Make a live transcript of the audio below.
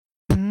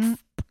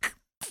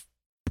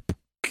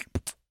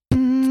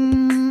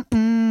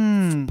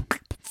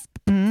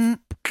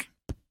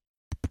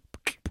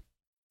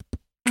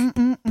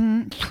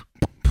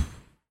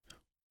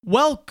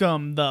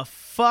Welcome the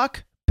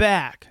fuck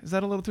back. Is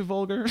that a little too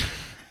vulgar?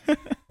 We're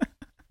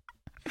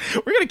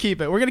going to keep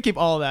it. We're going to keep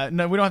all of that.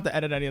 No, we don't have to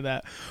edit any of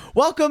that.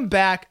 Welcome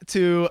back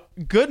to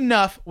Good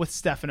Enough with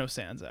Stefano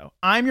Sanzo.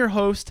 I'm your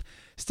host,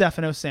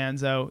 Stefano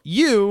Sanzo.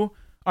 You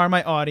are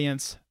my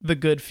audience, the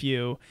good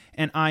few,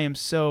 and I am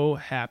so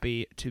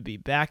happy to be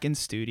back in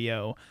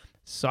studio.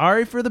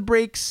 Sorry for the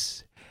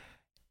breaks.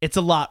 It's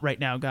a lot right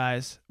now,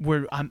 guys.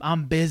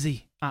 I'm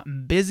busy.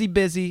 I'm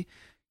busy.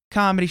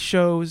 Comedy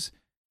shows.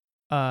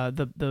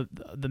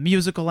 The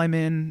musical I'm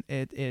in,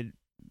 it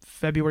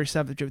February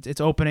 7th,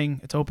 it's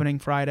opening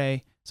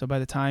Friday. So by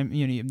the time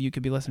you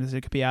could be listening to this,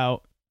 it could be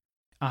out.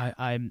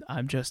 I'm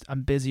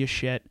busy as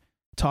shit.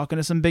 Talking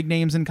to some big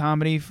names in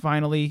comedy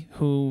finally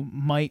who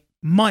might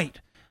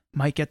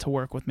get to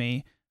work with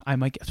me. I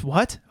might get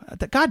what?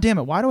 God damn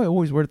it! Why do I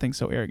always word things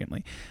so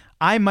arrogantly?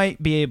 I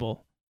might be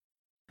able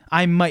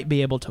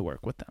to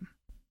work with them,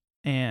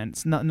 and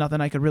it's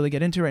nothing I could really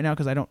get into right now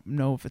because I don't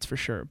know if it's for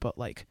sure. But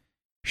like,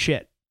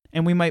 shit.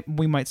 And we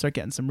might start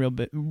getting some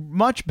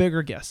much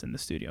bigger guests in the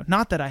studio.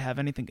 Not that I have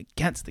anything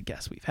against the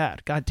guests we've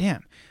had. God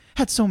damn.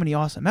 Had so many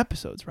awesome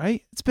episodes,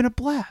 right? It's been a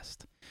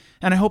blast.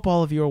 And I hope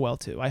all of you are well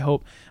too. I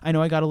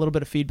know I got a little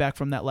bit of feedback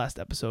from that last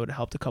episode. It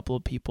helped a couple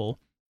of people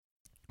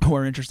who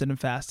are interested in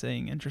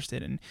fasting,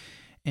 interested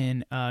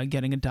in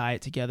getting a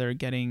diet together,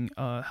 getting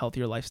a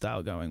healthier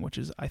lifestyle going, which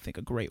is, I think,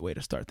 a great way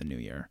to start the new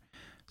year.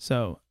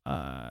 So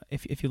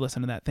if you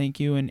listen to that, thank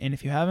you. And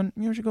if you haven't,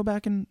 you should go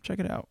back and check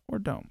it out, or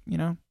don't,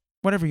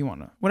 Whatever you want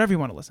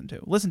to listen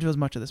to. Listen to as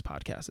much of this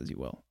podcast as you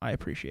will. I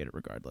appreciate it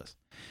regardless.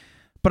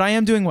 But I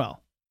am doing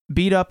well.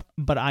 Beat up,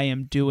 but I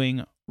am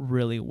doing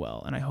really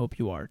well, and I hope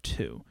you are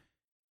too.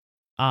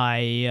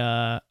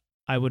 I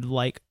would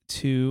like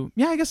to,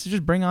 I guess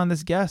just bring on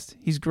this guest.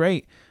 He's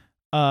great.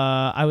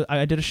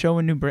 I did a show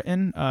in New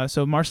Britain.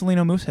 So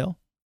Marcelino Moosehill,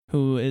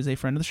 who is a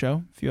friend of the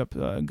show,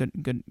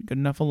 good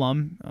enough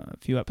alum, a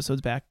few episodes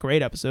back.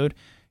 Great episode.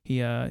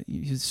 He's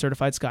a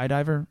certified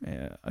skydiver,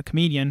 a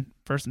comedian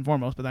first and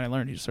foremost, but then I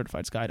learned he's a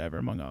certified skydiver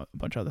among a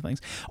bunch of other things.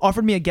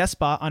 Offered me a guest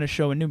spot on a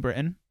show in New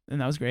Britain,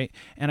 and that was great.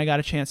 And I got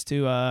a chance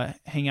to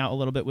hang out a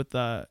little bit with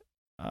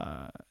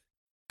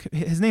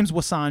his name's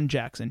Wasan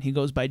Jackson. He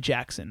goes by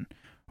Jackson,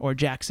 or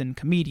Jackson,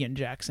 comedian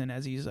Jackson,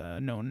 as he's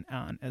known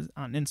on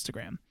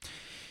Instagram.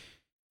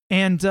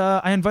 And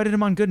I invited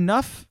him on Good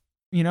Enough.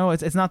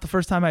 It's not the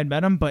first time I'd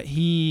met him, but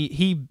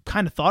he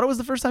kind of thought it was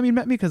the first time he'd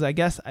met me because I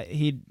guess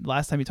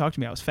last time he talked to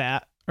me I was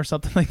fat or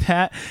something like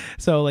that.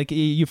 So like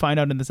you find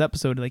out in this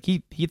episode, like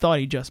he thought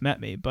he just met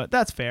me, but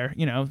that's fair.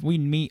 We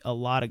meet a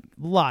lot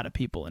of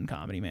people in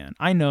comedy, man.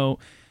 I know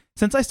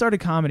since I started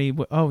comedy.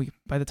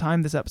 By the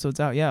time this episode's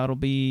out, it'll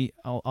be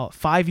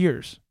 5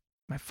 years.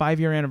 My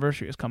 5-year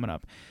anniversary is coming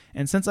up,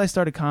 and since I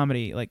started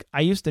comedy, like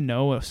I used to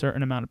know a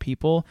certain amount of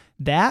people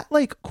that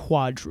like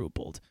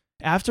quadrupled.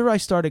 After I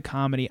started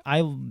comedy,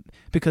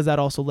 because that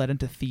also led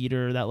into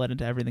theater, that led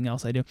into everything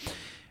else I do,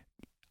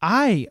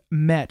 I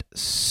met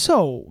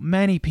so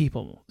many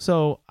people.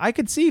 So I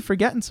could see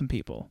forgetting some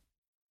people.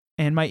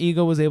 And my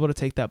ego was able to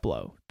take that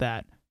blow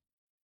that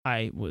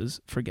I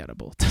was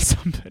forgettable to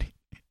somebody.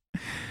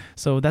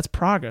 So that's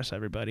progress,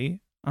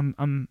 everybody.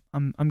 I'm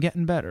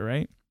getting better,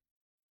 right?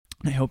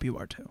 And I hope you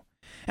are too.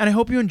 And I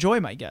hope you enjoy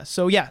my guest.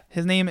 So yeah,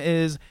 his name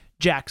is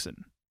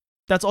Jackson.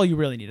 That's all you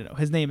really need to know.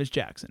 His name is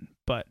Jackson,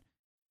 but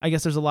I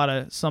guess there's a lot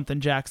of something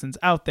Jacksons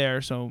out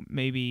there, so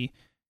maybe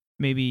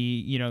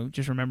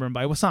just remember him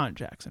by Wasan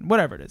Jackson,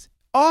 whatever it is.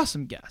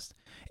 Awesome guest.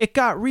 It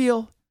got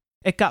real.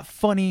 It got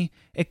funny.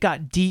 It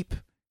got deep.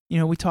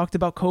 We talked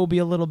about Kobe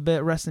a little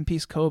bit. Rest in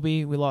peace,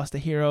 Kobe. We lost a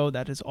hero.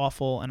 That is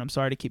awful, and I'm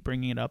sorry to keep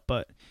bringing it up,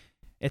 but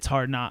it's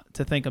hard not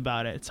to think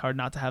about it. It's hard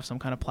not to have some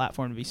kind of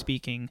platform to be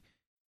speaking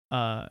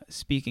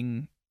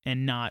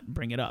and not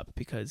bring it up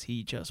because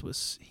he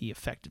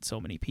affected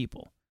so many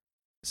people.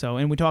 So,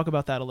 and we talk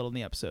about that a little in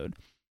the episode.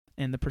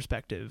 And the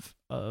perspective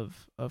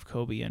of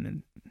Kobe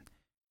and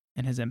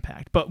his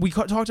impact. But we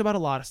talked about a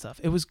lot of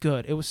stuff. It was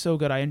good. It was so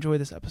good. I enjoy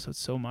this episode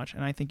so much,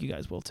 and I think you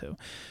guys will too.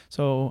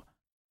 So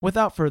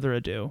without further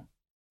ado,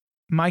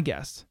 my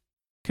guest,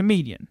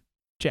 comedian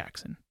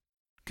Jackson.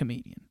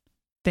 Comedian.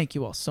 Thank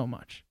you all so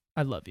much.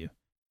 I love you.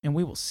 And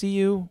we will see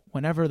you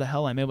whenever the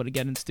hell I'm able to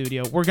get in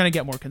studio. We're going to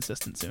get more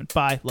consistent soon.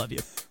 Bye. Love you.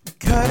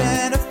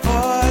 Couldn't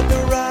afford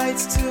the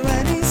rights to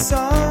any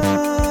songs,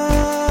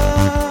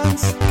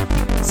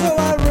 so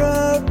I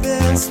wrote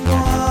this one.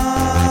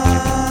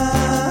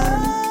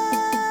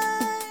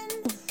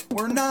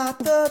 We're not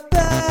the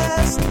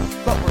best,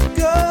 but we're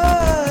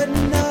good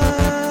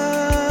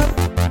enough.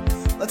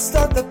 Let's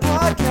start the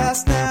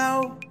podcast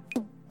now.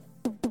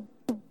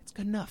 It's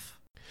good enough.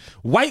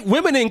 White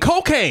women and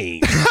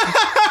cocaine.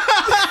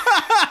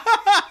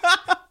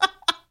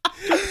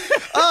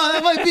 Oh,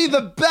 that might be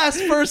the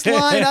best first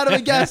line out of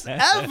a guest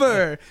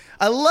ever.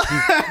 I love.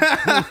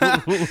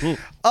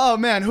 Oh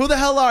man, who the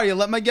hell are you?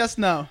 Let my guest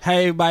know.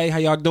 Hey everybody, how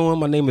y'all doing?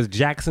 My name is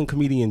Jackson,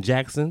 comedian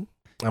Jackson.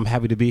 I'm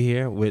happy to be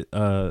here with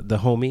the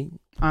homie.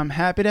 I'm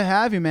happy to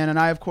have you, man. And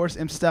I, of course,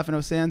 am Stefano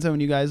Sanzo,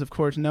 and you guys, of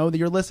course, know that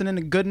you're listening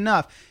to Good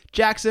Enough.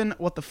 Jackson,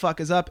 what the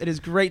fuck is up? It is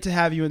great to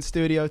have you in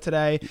studio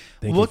today.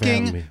 Thank you for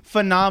having Looking me.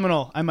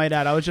 phenomenal, I might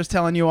add. I was just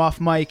telling you off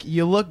mic.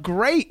 You look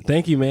great.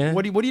 Thank you, man.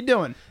 What are you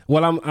doing?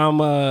 Well,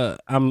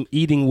 I'm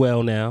eating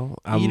well now.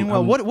 Eating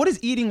well. What does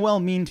eating well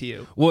mean to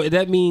you? Well,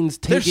 that means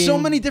taking. There's so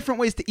many different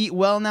ways to eat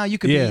well now. You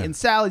could Yeah. be eating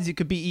salads. You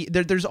could be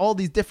there's all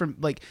these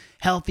different like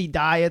healthy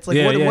diets. Like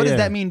Yeah, what does yeah.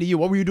 that mean to you?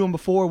 What were you doing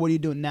before? What are you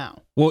doing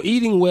now? Well,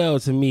 eating well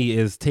to me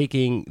is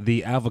taking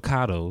the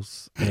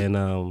avocados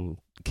and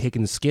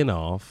taking the skin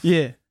off.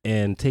 Yeah.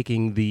 And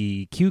taking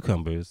the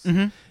cucumbers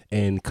Mm-hmm.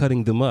 and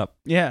cutting them up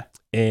Yeah.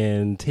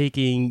 and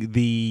taking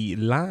the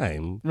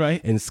lime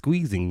Right. and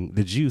squeezing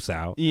the juice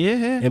out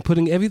Yeah. and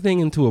putting everything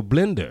into a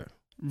blender.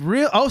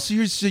 Real. Oh, so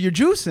you're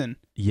juicing.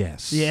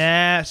 Yes.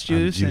 Yes, I'm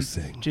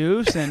juicing. juicing.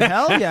 Juicing.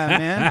 Hell yeah,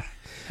 man.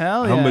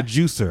 Hell yeah. I'm a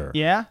juicer.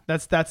 Yeah,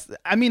 that's.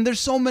 I mean, there's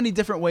so many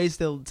different ways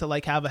to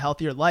like have a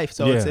healthier life.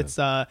 So Yeah. it's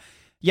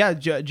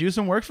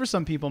juicing works for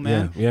some people,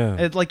 man. Yeah.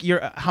 It's like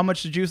how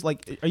much to juice?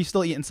 Like, are you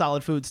still eating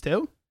solid foods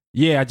too?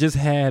 Yeah, I just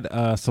had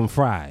some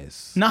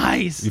fries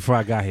Nice, before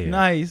I got here.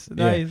 nice.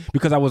 Yeah,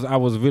 because I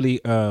was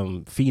really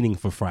feeding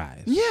for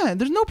fries. Yeah,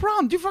 there's no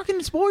problem. You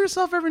fucking spoil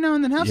yourself every now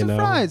and then. Have You some know?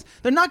 fries.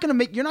 You're not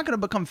gonna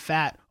become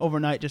fat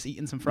overnight just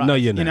eating some fries. No,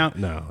 you're You know? not.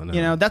 No.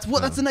 You know, that's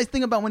the nice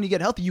thing about when you get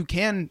healthy. You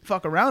can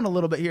fuck around a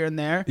little bit here and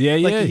there, Yeah,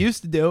 like yeah. you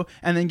used to do,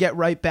 and then get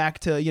right back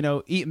to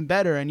eating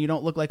better, and you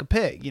don't look like a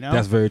pig. You know,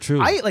 That's very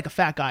true. I eat like a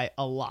fat guy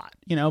a lot,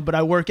 but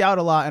I work out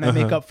a lot, and I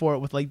make Uh-huh. up for it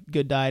with like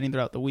good dieting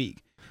throughout the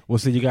week. Well,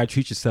 so you gotta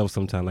treat yourself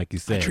sometime, like you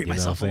said. I treat you know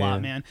myself a what I'm lot,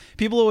 saying? man.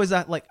 People always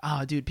act like,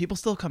 dude, people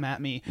still come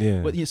at me.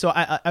 Yeah. So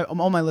I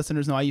all my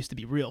listeners know I used to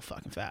be real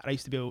fucking fat. I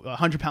used to be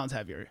 100 pounds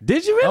heavier.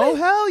 Did you really? Oh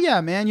hell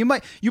yeah, man!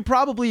 You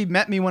probably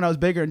met me when I was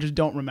bigger and just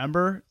don't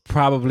remember.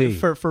 Probably.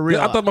 For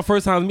real. I thought my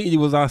first time meeting you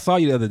was I saw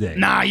you the other day.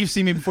 Nah, you've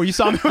seen me before. You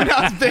saw me when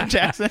I was big,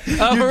 Jackson.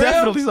 Oh, You for real?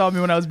 definitely saw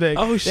me when I was big.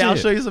 Oh, Yeah, I'll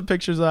shit. show you some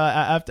pictures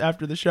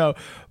after the show.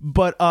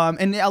 But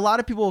and a lot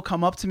of people will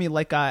come up to me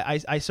like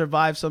I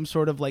survived some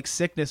sort of like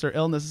sickness or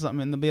illness or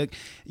something, and they'll be like,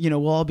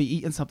 we'll all be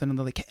eating something, and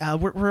they're like,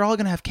 we're all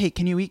gonna have cake.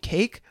 Can you eat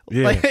cake?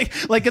 Yeah.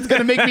 Like it's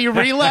gonna make me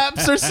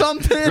relapse or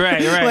something.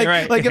 Right,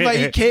 right. Like if I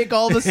eat cake,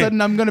 all of a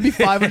sudden I'm gonna be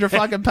 500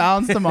 fucking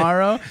pounds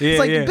tomorrow. Yeah, It's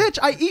like, yeah. bitch,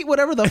 I eat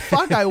whatever the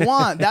fuck I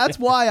want. That's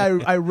why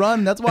I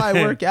run. That's why I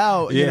work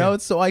out. Yeah.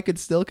 It's so I could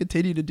still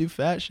continue to do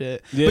fat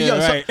shit. Yeah,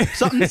 But right.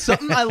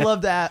 something I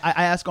love that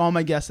I ask all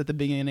my guests at the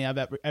beginning of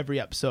every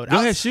episode. Go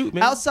ahead, shoot,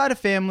 man. Outside of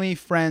family,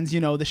 friends,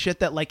 the shit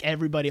that like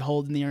everybody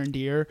holds near and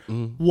dear.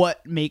 Mm-hmm.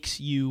 What makes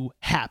you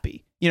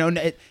happy?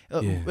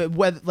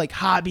 Whether like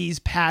hobbies,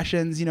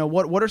 passions.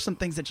 What are some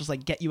things that just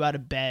like get you out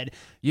of bed?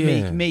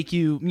 Yeah. Make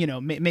you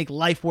make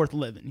life worth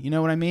living. You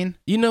know what I mean?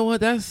 You know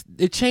what?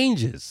 It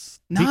changes.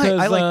 No,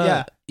 I like-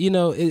 yeah.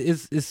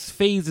 It's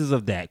phases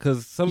of that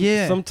because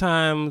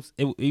sometimes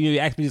you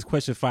asked me this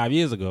question 5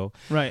 years ago,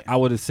 Right. I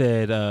would have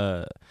said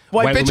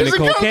White women bitches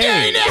and and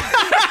cocaine.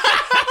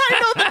 I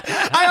know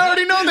that. I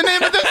already know the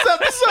name of this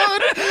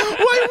episode.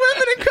 White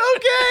women and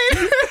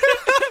cocaine.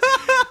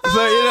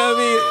 So you know what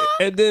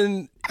I mean? And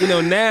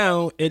then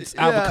now it's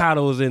Yeah.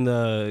 avocados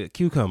and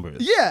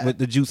cucumbers. Yeah. With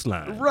the juice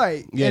line.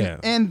 Right. Yeah.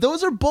 And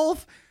those are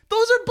both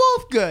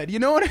good. You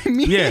know what I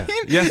mean? Yeah.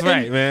 That's And,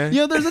 right, man.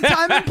 There's a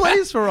time and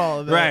place for all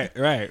of it.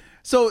 Right.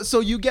 So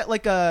you get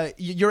like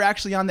you're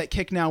actually on that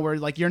kick now where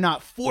like you're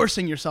not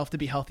forcing yourself to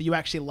be healthy. You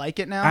actually like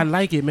it now. I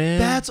like it, man.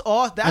 That's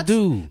all. I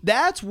do.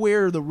 That's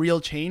where the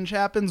real change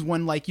happens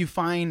when like you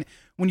find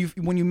when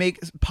you make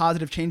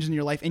positive changes in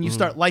your life and you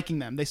start liking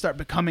them. They start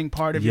becoming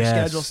part of your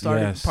Yes,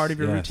 schedule, part of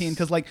your yes, routine.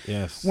 Because like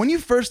yes. when you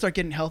first start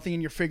getting healthy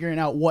and you're figuring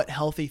out what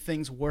healthy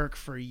things work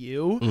for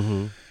you.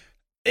 Mm-hmm.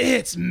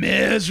 It's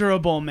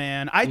miserable,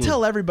 man. I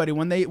tell everybody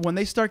when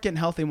they start getting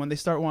healthy, when they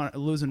start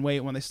losing weight,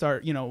 when they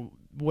start,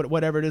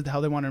 whatever it is, how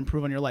they want to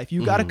improve on your life,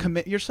 you got to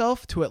commit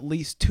yourself to at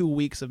least 2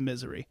 weeks of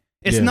misery.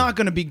 It's Yeah. not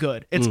going to be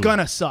good. It's going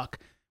to suck.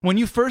 When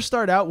you first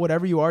start out,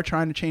 whatever you are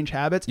trying to change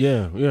habits,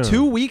 Yeah.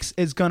 2 weeks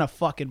is going to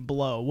fucking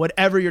blow.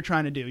 Whatever you're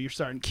trying to do. You're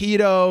starting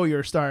keto,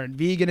 you're starting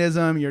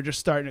veganism, you're just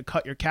starting to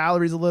cut your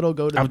calories a little,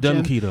 go to the I've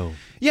done gym. keto.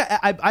 Yeah,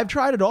 I've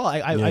tried it all.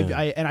 I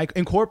Yeah.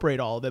 incorporate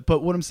all of it.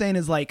 But what I'm saying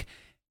is like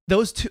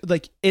those two,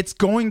 like it's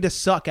going to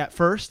suck at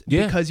first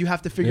Yeah. because you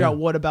have to figure Yeah. out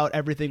what about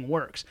everything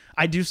works.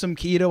 I do some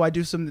keto. I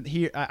do some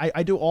here.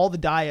 I do all the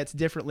diets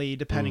differently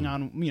depending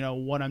on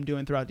what I'm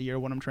doing throughout the year,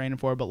 what I'm training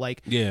for. But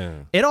like Yeah.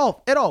 it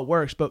all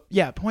works. But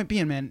yeah, point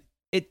being, man.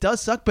 It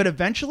does suck, but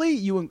eventually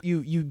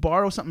you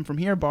borrow something from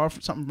here, borrow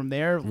something from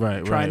there,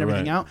 Right, trying right,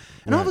 everything right. out,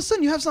 and all of a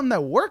sudden you have something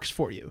that works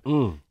for you.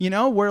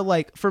 Where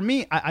like for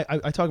me,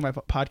 I talk in my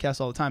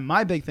podcast all the time.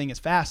 My big thing is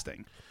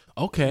fasting,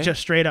 Okay. just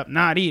straight up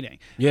not eating.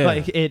 Yeah.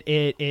 Like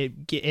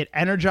it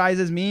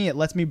energizes me. It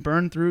lets me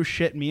burn through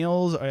shit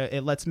meals. Or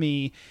it lets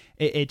me.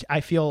 I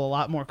feel a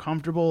lot more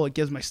comfortable. It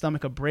gives my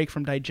stomach a break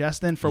from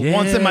digesting. For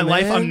once in my Yeah,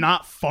 life, man. I'm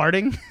not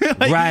farting.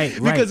 Right,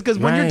 Because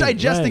when you're right,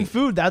 digesting right.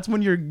 food, that's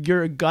when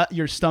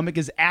your stomach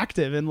is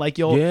active and like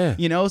you'll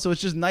Yeah. So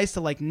it's just nice to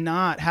like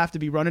not have to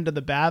be running to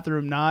the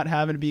bathroom, not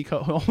having to be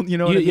what I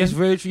mean? Yes,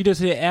 very true. You just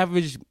say the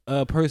average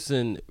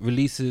person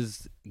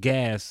releases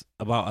gas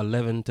about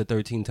 11 to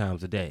 13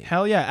 times a day.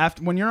 Hell yeah.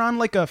 After when you're on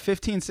like a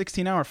 15,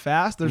 16 hour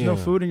fast, there's no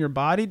Yeah. food in your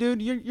body,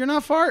 dude. You're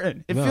not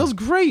farting. It No. feels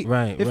great.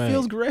 Right, It right.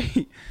 feels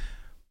great.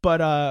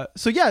 But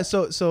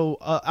so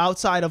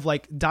outside of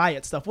like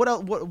diet stuff, what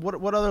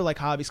other like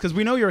hobbies? Because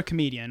we know you're a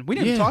comedian. We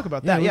didn't talk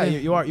about that. Yeah,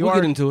 you are. We'll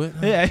get into it.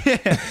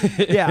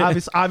 Yeah.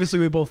 Obviously,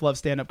 we both love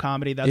stand up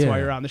comedy. That's why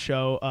Yeah. you're on the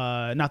show.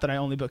 Not that I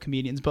only book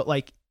comedians, but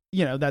like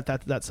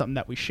that's something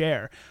that we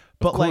share.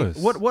 But Of like,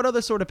 course. what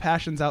other sort of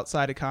passions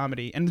outside of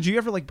comedy? And do you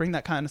ever like bring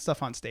that kind of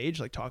stuff on stage?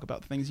 Like talk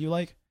about things you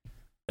like?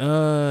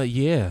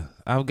 Yeah.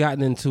 I've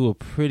gotten into a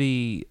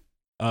pretty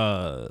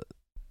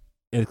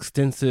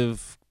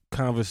extensive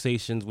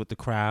conversations with the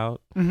crowd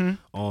Mm-hmm.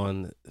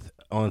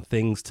 on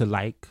things to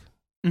like.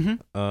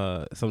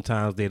 Mm-hmm.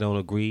 Sometimes they don't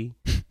agree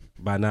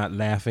by not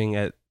laughing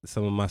at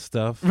some of my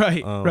stuff.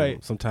 Right,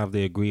 right. Sometimes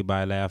they agree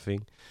by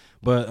laughing.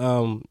 But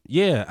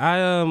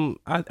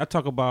I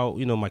talk about,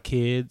 my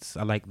kids.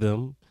 I like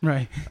them.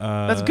 Right.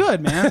 That's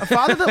good, man. A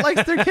father that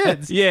likes their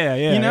kids. Yeah,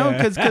 yeah. You know,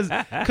 yeah.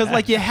 because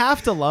like you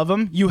have to love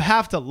them. You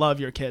have to love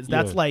your kids.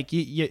 That's Yeah. like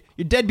you're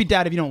deadbeat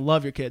dad if you don't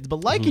love your kids.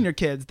 But liking your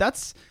kids,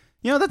 that's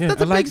that's Yeah, a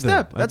I like big them.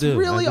 step. I That's do,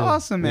 really I do.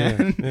 awesome,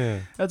 man. Yeah.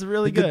 That's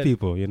really They're good. good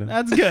people,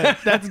 That's good.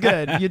 That's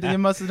good. You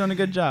must have done a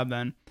good job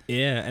then.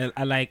 Yeah, and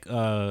I like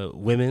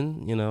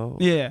women,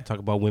 Yeah. Talk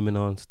about women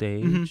on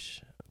stage,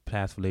 Mhm.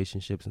 past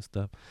relationships and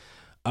stuff.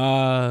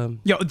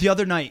 Yo, the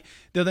other night.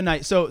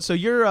 So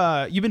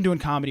you've been doing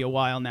comedy a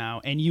while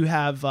now, and you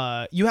have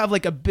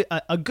like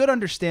a good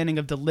understanding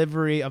of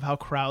delivery of how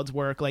crowds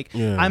work. Like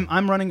Yeah.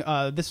 I'm running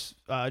this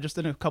just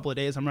in a couple of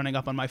days. I'm running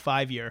up on my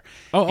 5-year.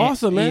 Oh, And-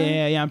 awesome,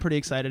 man. Yeah. I'm pretty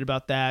excited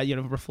about that.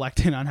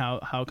 Reflecting on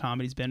how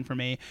comedy's been for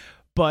me.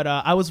 But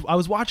I was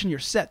watching your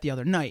set the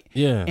other night.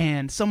 Yeah.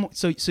 And so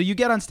you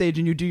get on stage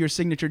and you do your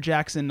signature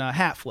Jackson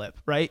hat flip,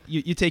 right?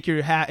 You take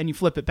your hat and you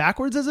flip it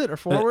backwards, is it, or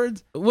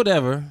forwards?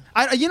 Whatever.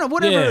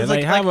 Whatever. Yeah, It's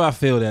like however I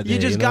feel that day. you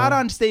just know? got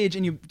on stage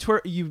and you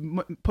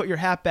put your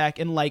hat back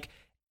and like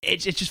it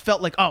just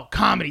felt like, oh,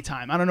 comedy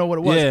time. I don't know what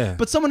it was. Yeah.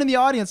 But someone in the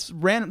audience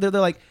they're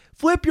like,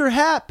 flip your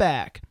hat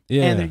back.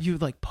 Yeah. And then you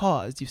like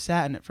paused, you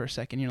sat in it for a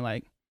second, you're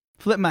like,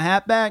 flip my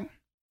hat back?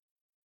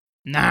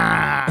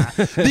 Nah.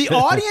 The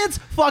audience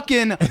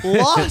fucking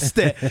lost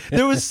it.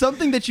 There was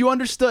something that you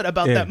understood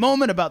about Yeah. that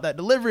moment, about that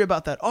delivery,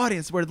 about that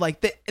audience where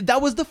like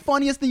that was the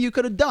funniest thing you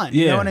could have done.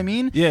 You know Yeah. what I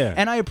mean? Yeah.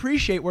 And I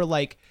appreciate where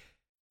like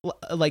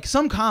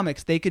some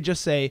comics, they could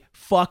just say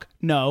fuck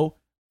no,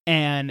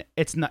 and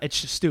it's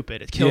just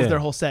stupid. It kills Yeah. their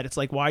whole set. It's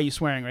like, why are you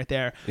swearing right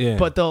there? Yeah.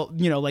 But they'll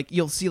like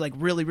you'll see like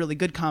really, really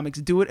good comics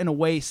do it in a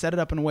way, set it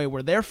up in a way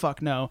where their fuck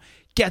no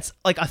gets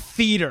like a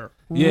theater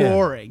Yeah.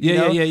 roaring. Yeah, you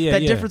know? yeah. That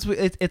difference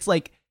it's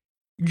like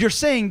you're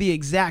saying the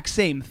exact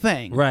same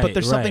thing, Right, but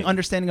there's something right.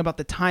 understanding about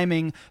the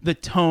timing, the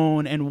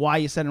tone, and why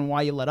you said and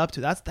why you led up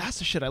to. That's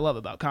the shit I love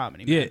about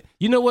comedy. Man. Yeah.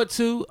 You know what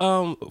too?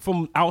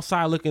 From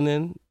outside looking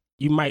in,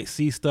 you might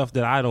see stuff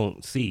that I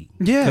don't see.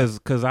 Yeah.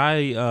 Because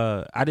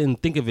I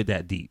didn't think of it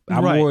that deep.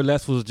 I Right. more or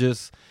less was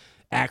just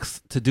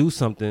asked to do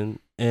something,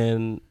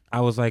 and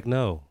I was like,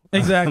 no.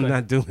 Exactly. I'm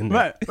not doing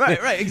that. Right,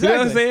 You exactly. know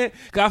what I'm saying?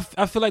 'Cause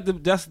I feel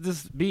like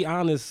just be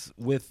honest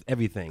with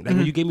everything. Like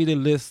when you gave me the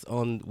list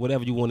on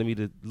whatever you wanted me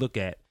to look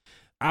at,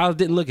 I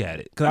didn't look at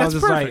it because I was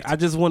That's just perfect. like, I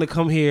just want to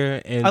come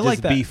here and I just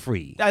like that. be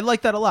free. I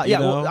like that a lot. You Yeah,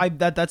 know? well,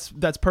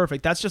 that's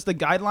perfect. That's just the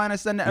guideline I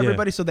send to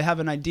everybody so they have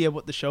an idea of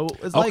what the show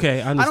is like. Okay,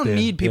 I don't understand.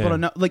 need people Yeah. to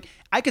know. Like,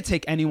 I could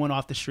take anyone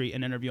off the street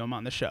and interview them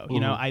on the show. You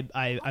know,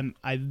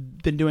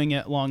 I've been doing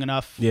it long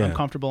enough. Yeah. I'm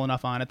comfortable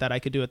enough on it that I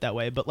could do it that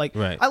way. But like,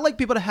 Right. I like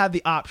people to have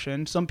the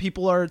option. Some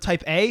people are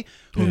type A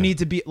who Yeah. need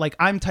to be like,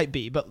 I'm type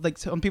B, but like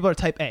some people are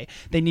type A.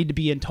 They need to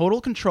be in total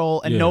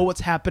control and Yeah. know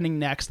what's happening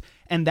next.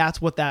 And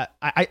that's what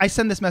I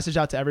send this message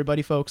out to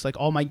everybody, folks. Like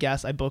all my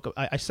guests,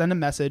 I send a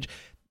message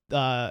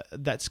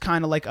that's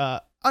kind of like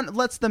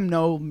lets them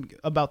know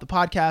about the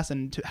podcast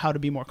and how to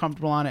be more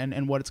comfortable on it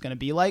and what it's going to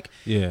be like.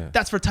 Yeah.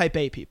 That's for type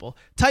A people.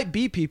 Type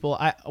B people,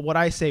 what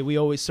I say, we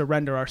always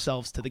surrender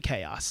ourselves to the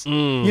chaos.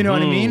 You know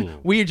what I mean?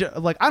 We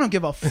like, I don't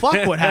give a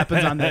fuck what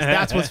happens on this.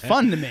 That's what's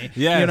fun to me.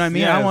 Yes, you know what I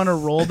mean? I yes. want to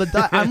roll the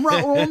dice. I'm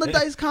rolling the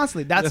dice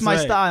constantly. That's my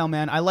right. style,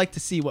 man. I like to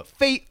see what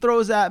fate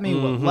throws at me,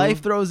 what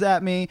life throws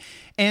at me,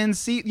 and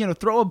see,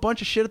 throw a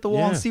bunch of shit at the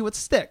wall and Yeah. see what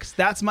sticks.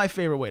 That's my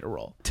favorite way to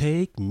roll.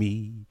 Take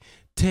me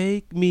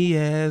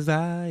as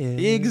I am.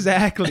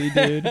 Exactly,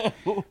 dude.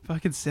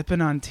 Fucking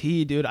sipping on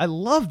tea, dude. I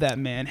love that,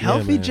 man.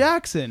 Healthy man.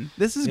 Jackson.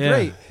 This is Yeah,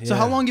 great. So yeah.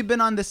 how long you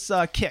been on this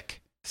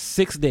kick?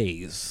 6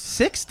 days.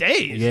 6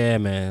 days. Yeah,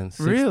 man. 6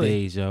 Really?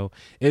 days, yo.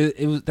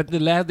 It was the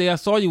last day I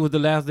saw you was the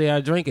last day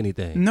I drank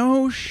anything.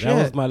 No shit.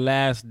 That was my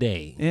last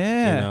day.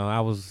 Yeah. You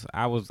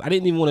know, I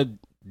didn't even want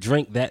to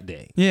drink that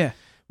day. Yeah.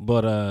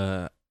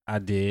 But I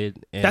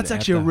did. And That's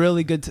actually a after-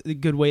 really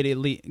good way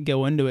to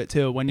go into it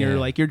too. When you're Yeah.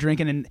 like you're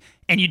drinking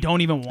and you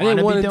don't even didn't want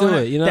to wanna be doing do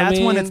it, it, you know what I that's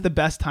when mean? it's the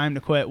best time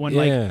to quit. When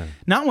Yeah.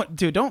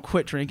 dude, don't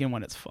quit drinking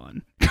when it's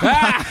fun.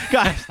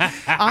 Guys,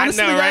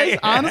 honestly, know, right?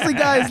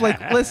 guys,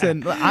 like,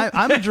 listen,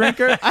 I'm a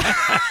drinker.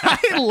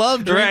 I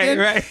love drinking,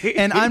 Right.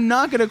 and I'm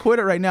not gonna quit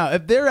it right now.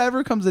 If there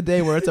ever comes a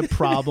day where it's a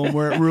problem,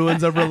 where it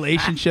ruins a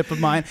relationship of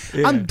mine,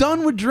 I'm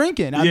done with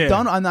drinking. I'm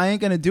done. I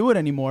ain't gonna do it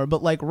anymore.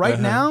 But like right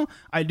now,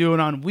 I do it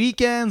on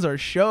weekends or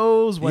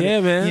shows. When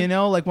man. you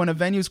know, like when a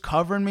venue's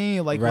covering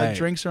me, like Right.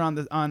 drinks are on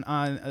the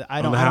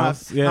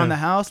house, yeah. on the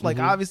house. Like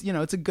obviously, you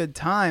know, it's a good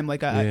time.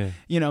 Like I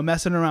you know,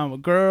 messing around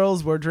with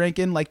girls, we're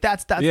drinking. Like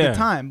that's the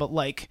time. But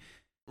like.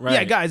 Right.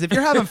 Yeah, guys, if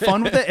you're having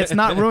fun with it, it's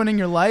not ruining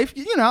your life.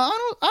 You know,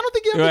 I don't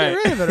think you have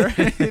to get rid of it or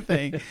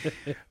anything.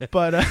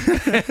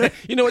 But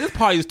You know what? This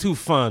party is too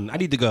fun. I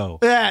need to go.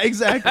 yeah,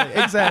 exactly.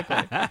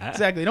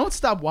 Don't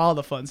stop while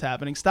the fun's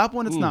happening. Stop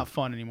when it's not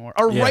fun anymore,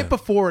 or right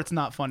before it's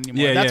not fun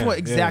anymore. Yeah, That's yeah, what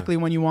exactly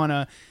when you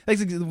wanna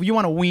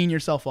wean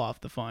yourself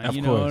off the fun. Of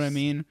You know what course. I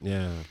mean?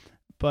 Yeah.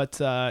 But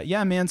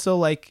yeah, man.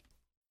 So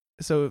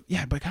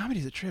yeah, but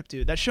comedy's a trip,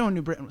 dude. That show in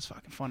New Britain was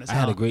fucking fun as I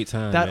hell. had a great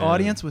time. That man.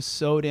 audience was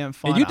so damn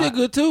fun. And you did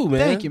good too, man.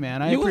 Thank you,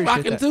 man. I you appreciate was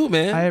rocking that. too,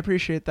 man. I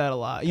appreciate that a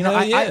lot. You know,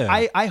 Hell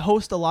yeah. I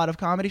host a lot of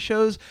comedy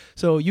shows.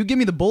 So you give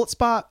me the bullet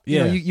spot. You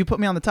know, Yeah. you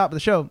put me on the top of the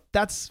show.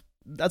 That's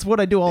what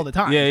I do all the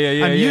time.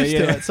 Yeah, I'm used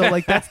to yeah. it. So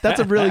like that's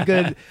a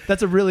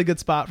really good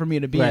spot for me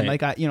to be in.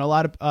 Right. Like a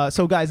lot of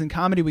so guys in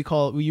comedy we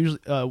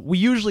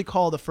usually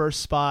call the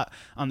first spot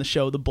on the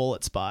show the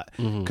bullet spot,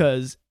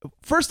 because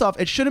first off,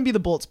 it shouldn't be the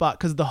bullet spot,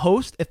 because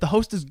if the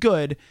host is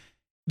good,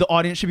 the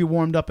audience should be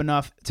warmed up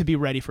enough to be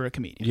ready for a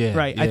comedian. Yeah,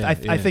 Right. yeah,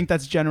 I think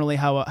that's generally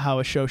how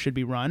a show should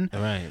be run.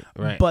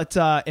 Right. But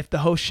if the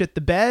host shit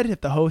the bed, if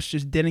the host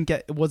just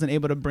wasn't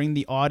able to bring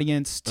the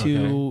audience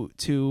to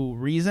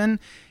reason,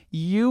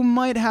 you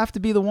might have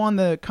to be the one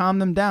to calm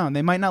them down.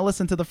 They might not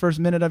listen to the first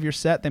minute of your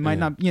set. They might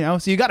not,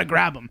 so you got to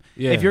grab them.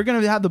 Yeah. If you're going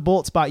to have the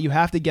bullet spot, you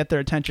have to get their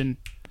attention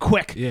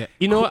quick. Yeah.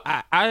 You know what?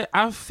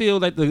 I feel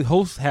like the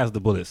host has the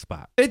bullet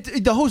spot.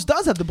 The host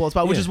does have the bullet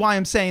spot, which Yeah. is why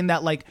I'm saying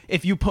that, like,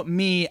 if you put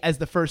me as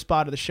the first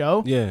spot of the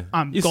show, Yeah.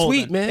 I'm You're golden.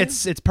 sweet, man.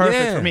 It's perfect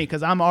Yeah. for me,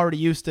 because I'm already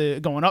used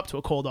to going up to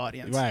a cold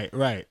audience.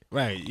 Right.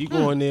 You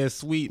go in there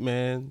sweet,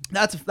 man.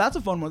 That's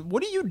a fun one.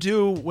 What do you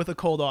do with a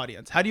cold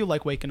audience? How do you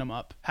like waking them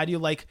up? How do you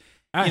like?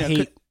 I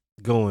hate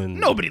going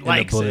Nobody in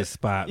likes the bullet it.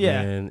 spot,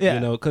 Yeah, man. yeah. You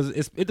know, because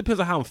it depends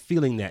on how I'm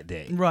feeling that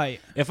day.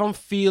 Right. If I'm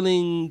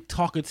feeling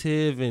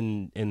talkative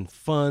and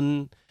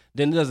fun,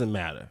 then it doesn't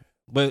matter.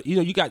 But you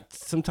know,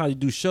 sometimes you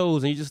do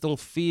shows and you just don't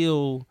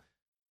feel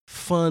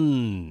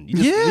fun. I'm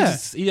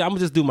gonna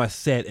just do my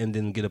set and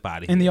then get up out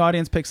of here. And the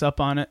audience picks up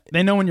on it.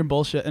 They know when you're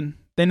bullshitting.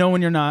 They know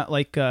when you're not.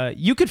 Like,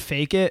 you could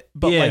fake it,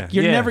 but like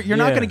you're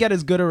not going to get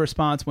as good a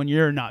response when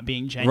you're not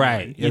being genuine.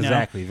 Right. you know?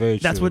 Exactly. Very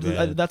true. That's what.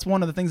 man. That's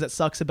one of the things that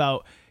sucks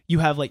about you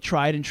have like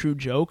tried and true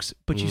jokes,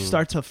 but you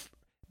start to.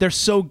 They're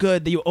so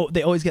good that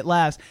they always get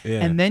laughs,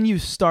 and then you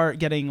start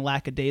getting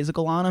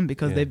lackadaisical on them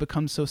because they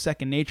become so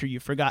second nature. You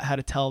forgot how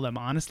to tell them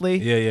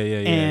honestly.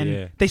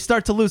 And they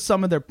start to lose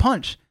some of their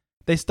punch.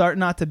 They start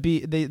not to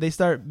be. They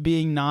start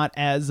being not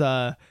as.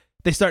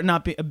 They start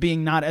not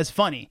being not as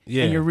funny,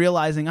 and you're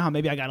realizing,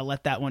 maybe I got to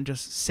let that one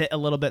just sit a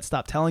little bit,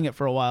 stop telling it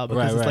for a while,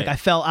 because it's like I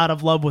fell out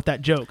of love with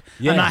that joke.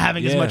 I'm not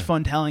having as much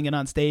fun telling it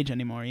on stage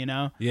anymore, you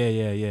know?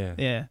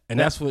 Yeah. And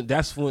that's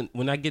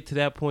when I get to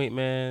that point,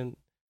 man,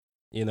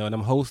 you know, and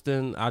I'm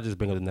hosting, I'll just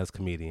bring up the next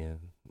comedian.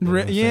 You know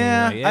what I'm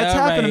saying? Like, It's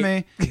happened to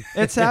me.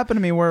 It's happened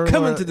to me where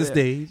coming to the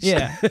stage.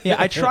 Yeah.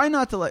 I try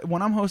not to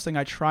when I'm hosting.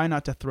 I try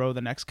not to throw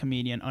the next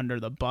comedian under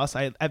the bus.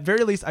 At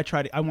very least I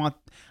try to. I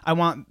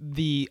want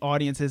the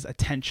audience's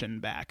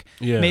attention back.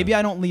 Yeah. Maybe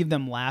I don't leave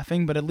them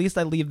laughing, but at least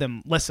I leave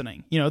them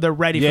listening. You know, they're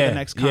ready for the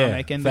next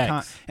comic, and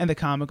the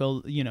comic will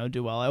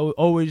do well. I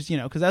always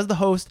because as the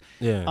host,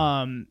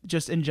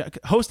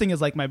 hosting is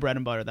like my bread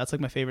and butter. That's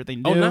like my favorite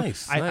thing to do. Oh,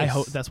 nice.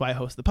 That's why I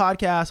host the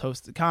podcast,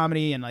 host the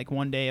comedy, and like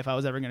one day if I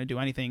was ever going to do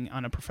anything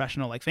on a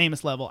professional, like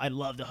famous level, I'd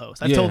love to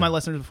host. I've told my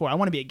listeners before, I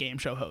want to be a game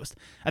show host.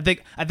 I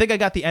think I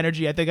got the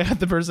energy. I think I got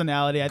the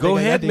personality. Go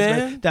ahead,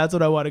 man. That's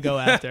what I want to go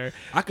after.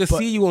 I could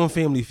see you on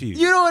Family Feud.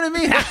 You know what I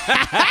mean?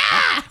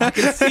 I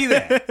can see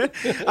that.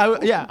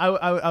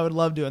 I would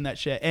love doing that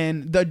shit.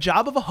 And the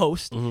job of a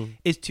host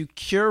is to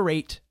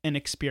curate an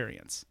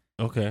experience.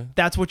 Okay.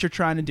 That's what you're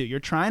trying to do. You're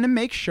trying to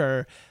make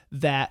sure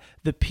that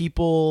the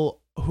people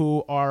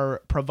who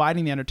are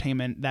providing the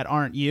entertainment that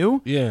aren't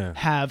you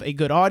have a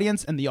good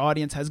audience, and the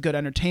audience has good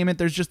entertainment.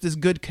 There's just this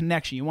good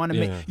connection. You want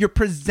to you're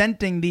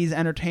presenting these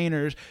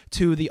entertainers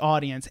to the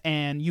audience,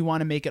 and you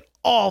want to make it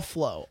all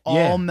flow,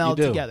 all meld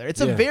together.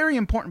 It's a very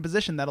important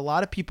position that a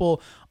lot of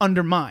people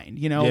undermine.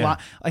 You know,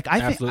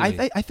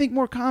 I think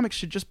more comics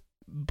should just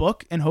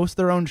book and host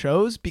their own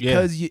shows,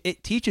 because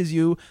it teaches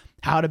you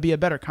how to be a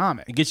better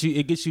comic. It gets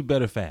you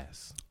better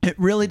fast. It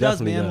really does,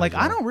 Definitely man. does, like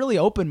I don't really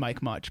open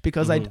mic much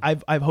because I've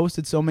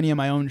hosted so many of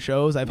my own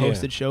shows. I've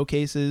hosted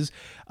showcases,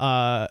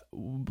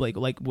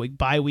 like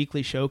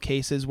bi-weekly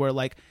showcases where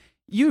like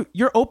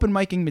you're open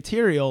micing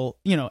material,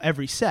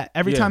 every set.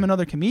 Every time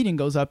another comedian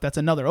goes up, that's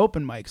another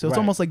open mic. So it's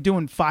almost like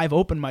doing 5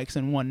 open mics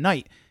in one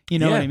night. You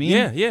know what I mean?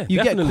 Yeah, yeah. You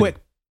definitely. get quick.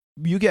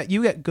 You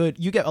get good.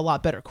 You get a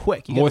lot better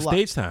quick. You More get a lot,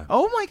 stage time.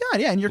 Oh my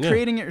God, yeah, and you're Yeah.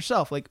 creating it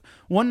yourself. Like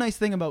one nice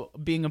thing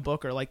about being a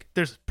booker, like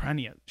there's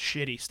plenty of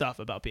shitty stuff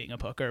about being a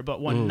booker,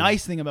 but one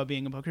nice thing about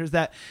being a booker is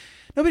that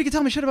nobody can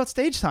tell me shit about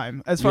stage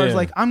time. As far as Yeah.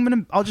 like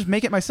I'll just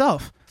make it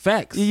myself.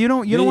 Facts. You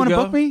don't There want to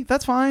go. book me?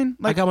 That's fine.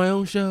 I Like got my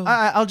own show.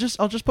 I'll just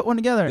put one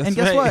together. That's and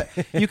guess right.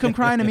 what? You come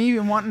crying to me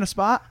and wanting a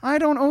spot. I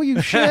don't owe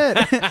you shit.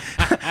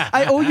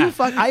 I owe you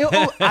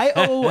I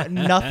owe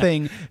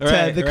nothing to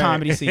Right, the right.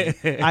 comedy scene.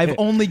 I've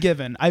only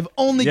given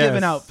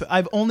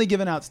Yes.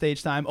 given out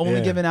stage time. Only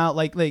Yeah. given out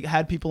like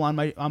had people on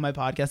my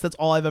podcast. That's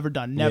all I've ever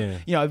done. Never, Yeah.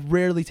 you know, I've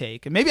rarely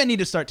taken. Maybe I need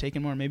to start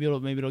taking more. Maybe it'll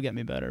get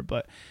me better.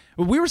 But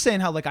we were saying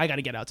how like I got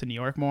to get out to New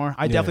York more.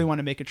 I definitely want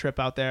to make a trip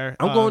out there.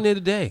 I'm going there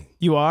today.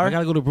 You are? I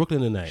gotta go to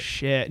Brooklyn tonight.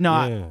 Shit.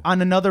 No, Yeah.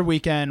 on another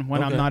weekend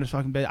when I'm Okay. not as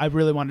fucking busy, I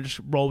really want to just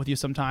roll with you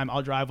sometime.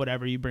 I'll drive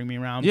whatever you bring me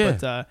around. Yeah.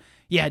 But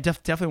yeah,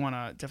 definitely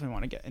want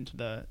to get into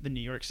the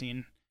New York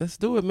scene. Let's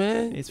do it,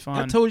 man. It's fun.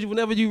 I told you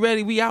whenever you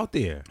ready, we out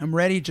there. I'm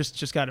ready.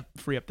 Just got to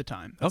free up the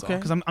time. That's Okay.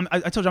 Because I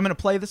told you I'm gonna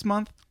play this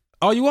month.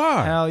 Oh, you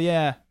are? Hell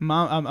yeah,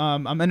 Mom.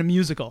 I'm in a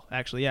musical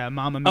actually. Yeah,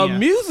 Mamma Mia. A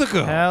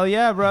musical? Hell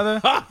yeah,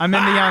 brother. I'm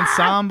in the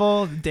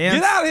ensemble,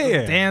 Get outta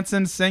here.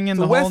 dancing, singing,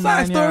 The the West whole Side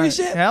 9 Story yards.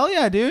 shit? Hell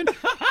yeah, dude.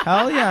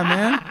 Hell yeah,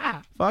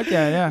 man. Fuck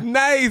yeah.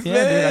 Nice, Yeah,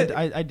 man. dude,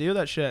 I do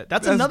that shit.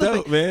 That's That's another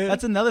dope, thing. man.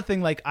 That's another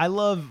thing. Like I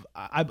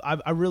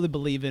really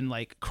believe in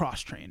like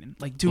cross training,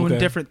 like doing Okay.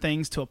 different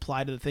things to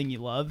apply to the thing you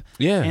love.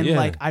 Yeah, and yeah.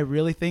 like I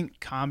really think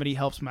comedy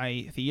helps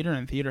my theater,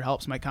 and theater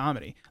helps my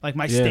comedy. Like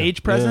my Yeah,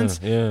 stage presence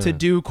yeah. to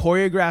do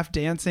choreographed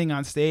dancing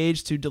on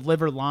stage, to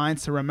deliver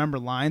lines, to remember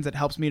lines. It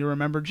helps me to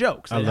remember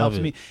jokes. I It love helps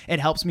it. me. It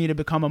helps me to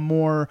become a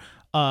more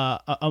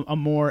a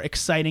more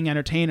exciting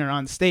entertainer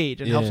on stage.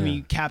 It helps Yeah.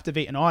 me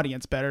captivate an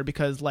audience better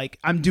because like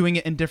I'm doing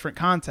it in different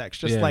contexts.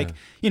 Just Yeah. like,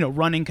 you know,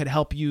 running could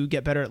help you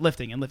get better at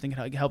lifting, and lifting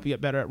could help you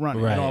get better at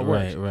running. Right, it all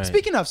works. right.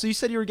 Speaking of, so you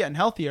said you were getting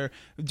healthier.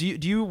 Do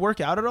you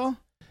work out at all?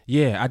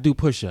 Yeah, I do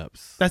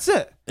push-ups That's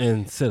it.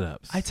 and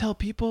sit-ups. I tell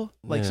people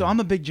like, so Yeah. I'm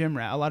a big gym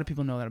rat. A lot of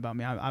people know that about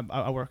me.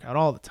 I work out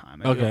all the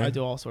time. Okay. I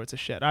do all sorts of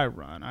shit. I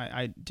run.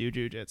 I do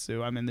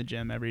jujitsu. I'm in the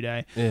gym every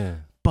day. yeah.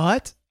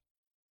 But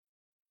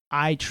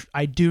I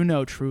do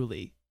know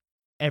truly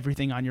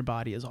everything on your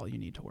body is all you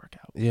need to work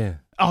out. Yeah.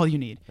 All you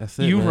need. That's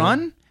it, You man.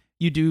 run,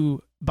 you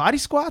do body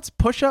squats,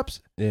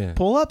 push-ups, Yeah.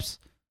 pull-ups,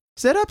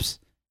 sit-ups.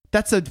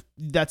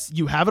 That's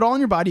you have it all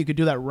in your body. You could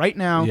do that right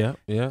now. Yeah.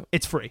 Yeah.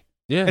 It's free.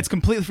 Yeah. It's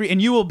completely free,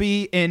 and you will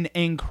be in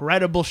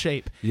incredible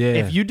shape. Yeah.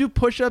 If you do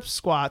push-ups,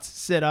 squats,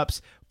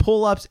 sit-ups,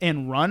 pull-ups,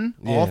 and run,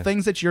 all Yeah.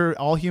 things that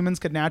all humans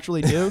could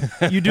naturally do,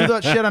 you do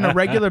that shit on a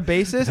regular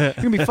basis, you're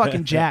gonna be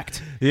fucking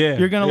jacked. Yeah.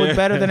 You're gonna yeah. look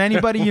better than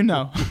anybody you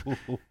know.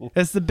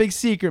 That's the big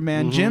secret,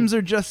 man. Mm-hmm. Gyms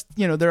are just,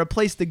 they're a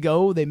place to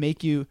go. They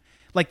make you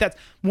like that's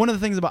one of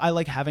the things about I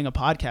like having a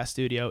podcast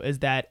studio is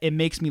that it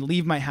makes me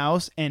leave my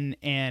house and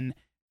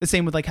the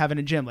same with like having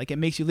a gym. Like it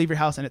makes you leave your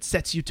house and it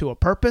sets you to a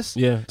purpose.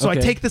 Yeah, So I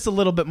okay. take this a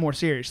little bit more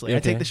seriously. I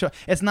take Okay. the show.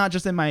 It's not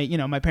just in my,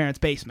 my parents'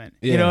 basement.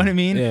 You Yeah, know what I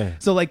mean? yeah.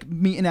 So like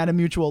meeting at a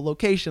mutual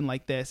location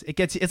like this,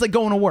 it's like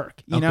going to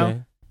work, you know?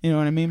 Okay. You know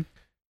what I mean?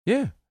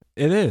 Yeah.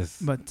 It is.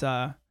 But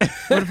what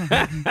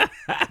if,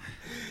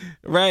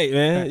 Right,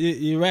 man.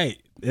 You're right.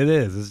 It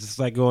is. It's just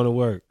like going to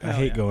work. I Hell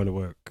hate yeah. going to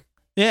work.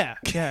 yeah,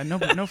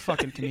 no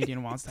fucking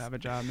comedian wants to have a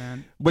job,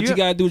 man. But Do you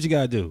gotta do what you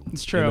gotta do.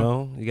 It's true. You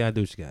know? You gotta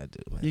do what you gotta do,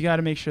 man. You got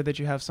to make sure that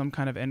you have some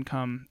kind of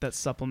income that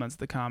supplements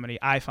the comedy.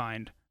 I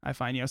find,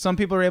 some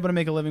people are able to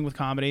make a living with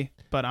comedy,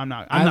 but I'm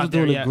not. I'm I was not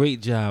there doing yet. a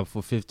great job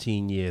for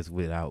 15 years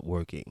without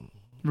working.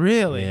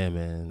 Really? Yeah,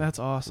 man. That's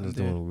I awesome, was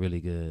dude. doing really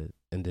good.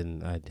 And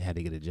then I had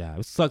to get a job.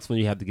 It sucks when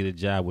you have to get a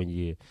job when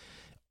you're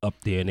up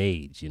there in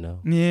age, you know?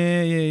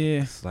 Yeah.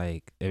 It's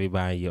like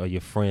everybody or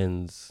your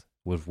friends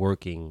was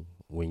working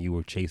when you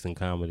were chasing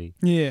comedy,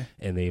 Yeah.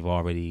 and they've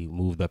already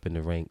moved up in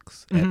the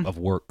ranks Mhm. of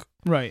work.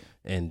 Right.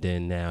 And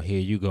then now here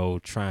you go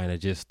trying to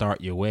just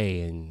start your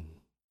way, and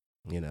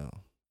you know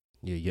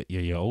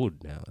you're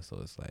old now, so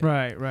it's like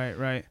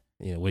Right.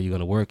 you know, where you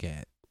gonna work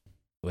at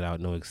without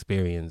no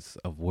experience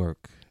of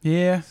work?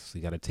 Yeah. So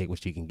you got to take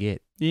what you can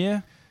get.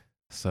 Yeah.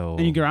 So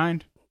And you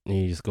grind, and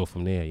you just go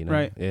from there, you know?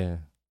 Right. Yeah.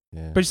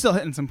 but you're still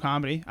hitting some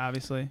comedy,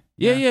 obviously.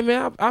 Yeah,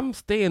 man. I'm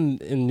staying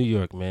in New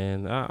York,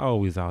 man. I'm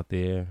always out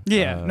there.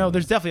 Yeah. No,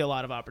 there's definitely a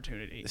lot of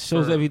opportunity.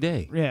 shows for- every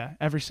day. Yeah,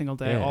 every single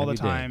day, Yeah, all the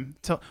every day. time.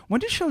 So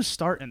when do shows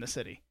start in the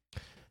city?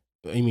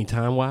 You mean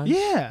time wise?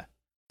 Yeah.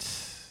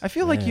 I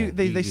feel like Man,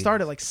 they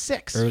start at like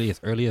 6.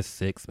 early as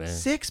 6, man.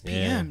 6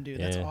 p.m., dude.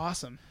 That's yeah.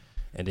 awesome.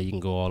 And then you can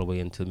go all the way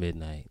until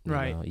midnight. you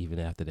Right. know, even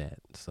after that.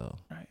 So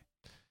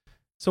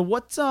So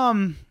what's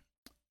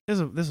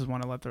this is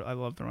one I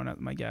love throwing at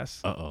my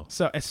guests. oh.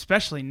 So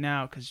especially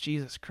now, because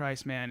Jesus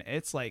Christ, man,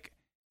 it's like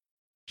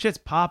shit's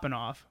popping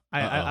off.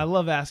 I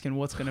love asking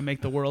what's gonna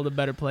make the world a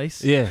better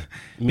place. Yeah.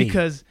 Me.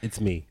 Because it's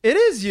me. it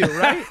is you,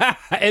 right?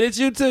 And it's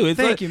you too. It's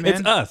Thank you, man.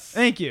 It's us.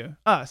 Thank you.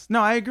 Us.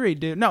 No, I agree,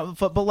 dude. No,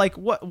 but like,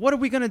 what are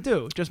we gonna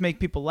do? Just make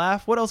people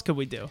laugh? What else could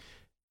we do?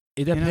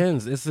 It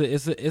depends. It's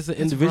an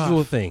individual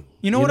rough. thing.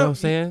 You know what I'm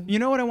saying? You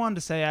know what I wanted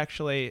to say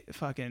actually.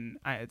 It's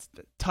a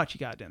touchy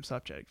goddamn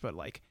subject, but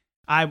like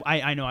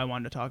I know I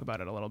wanted to talk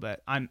about it a little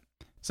bit.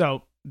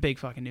 So big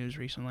fucking news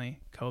recently,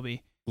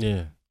 Kobe.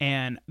 Yeah.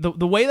 And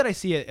the way that I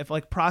see it, if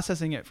like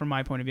processing it from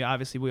my point of view,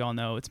 obviously we all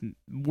know it's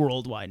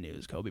worldwide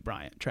news. Kobe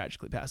Bryant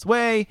tragically passed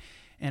away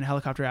in a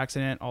helicopter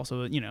accident.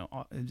 Also,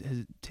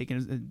 has taken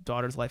his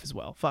daughter's life as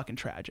well. Fucking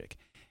tragic.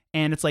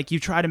 And it's like you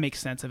try to make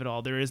sense of it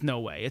all. There is no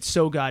way. It's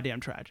so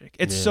goddamn tragic.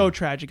 It's so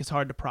tragic. It's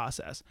hard to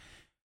process.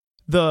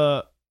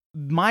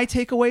 My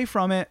takeaway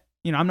from it,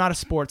 I'm not a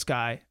sports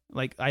guy.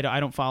 Like I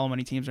don't follow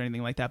any teams or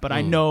anything like that. But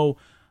I know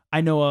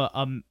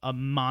a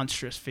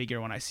monstrous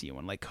figure when I see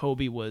one. Like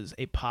Kobe was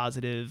a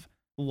positive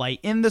light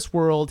in this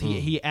world.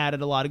 He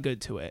added a lot of good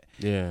to it.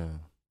 Yeah.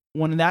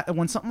 When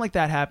something like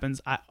that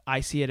happens, I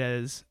see it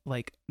as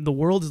like the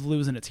world is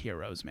losing its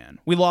heroes, man.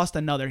 We lost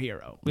another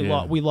hero.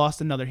 We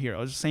lost another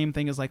hero. It's the same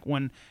thing as like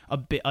when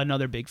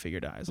another big figure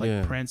dies,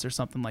 like Prince or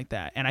something like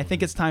that. And I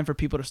think it's time for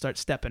people to start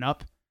stepping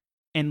up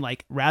and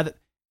like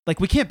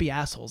we can't be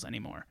assholes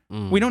anymore.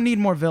 We don't need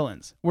more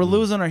villains. We're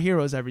losing our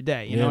heroes every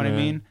day. You know what I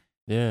mean?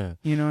 Yeah.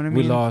 You know what I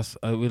mean? We lost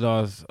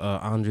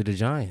Andre the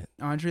Giant.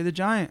 Andre the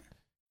Giant.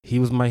 He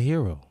was my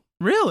hero.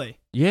 Really?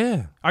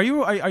 Yeah. Are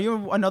you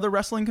another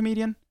wrestling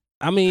comedian?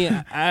 I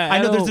mean, I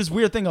know there's this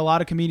weird thing. A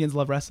lot of comedians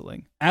love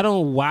wrestling. I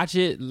don't watch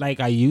it like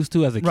I used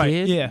to as a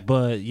kid. Yeah.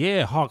 But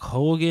yeah, Hulk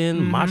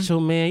Hogan, Macho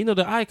Man,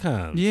 the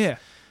icons. Yeah.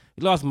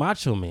 You lost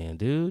Macho Man,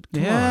 dude.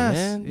 Come on,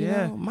 man.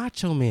 Yeah.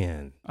 Macho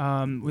Man.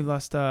 We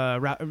lost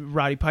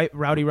Rowdy Piper.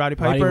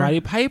 Roddy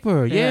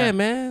Piper. Yeah,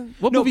 man.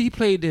 What No. movie he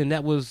played in?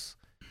 What was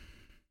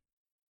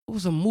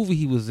a movie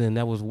he was in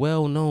that was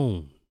well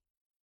known?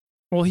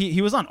 Well,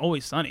 he was on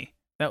Always Sunny.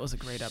 That was a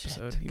great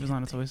episode. He was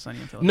on It's Always Sunny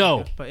in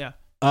Philadelphia. No. But yeah.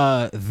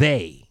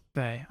 They.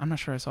 I'm not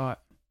sure I saw it.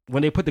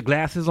 When they put the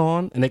glasses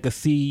on and they could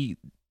see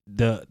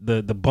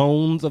the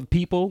bones of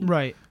people,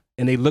 Right.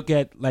 and they look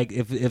at like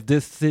if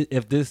this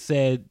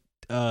said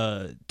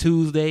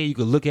Tuesday, you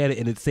could look at it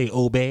and it say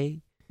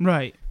obey.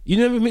 Right. You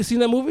never seen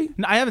that movie?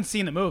 No, I haven't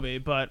seen the movie,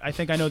 but I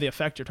think I know the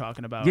effect you're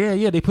talking about.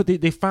 Yeah.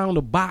 They found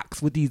a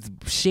box with these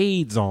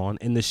shades on,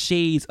 and the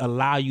shades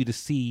allow you to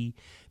see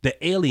the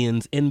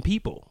aliens in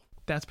people.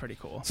 That's pretty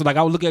cool. So like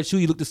I would look at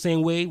you look the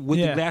same way with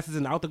the glasses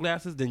and out the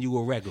glasses, then you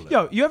were regular.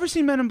 Yo, you ever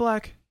seen Men in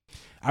Black?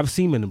 I've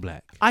seen Men in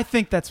Black. I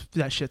think that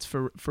shit's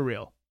for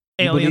real.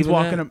 You Aliens believe in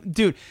walking that? up,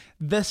 dude.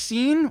 The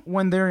scene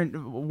when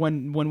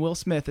when Will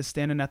Smith is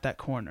standing at that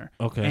corner,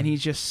 Okay. and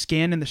he's just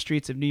scanning the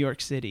streets of New York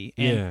City,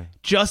 and Yeah.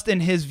 just in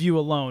his view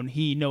alone,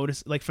 he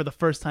noticed, like for the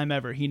first time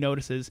ever, he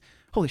notices,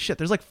 holy shit,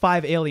 there's like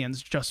 5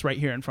 aliens just right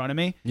here in front of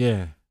me.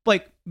 Yeah.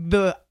 Like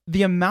the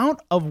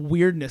amount of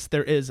weirdness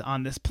there is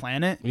on this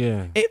planet,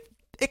 Yeah.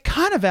 it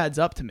kind of adds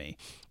up to me.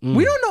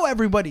 We don't know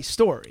everybody's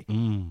story.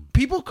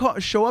 People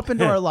show up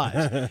into our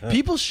lives.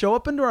 People show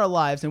up into our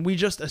lives, and we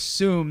just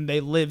assume they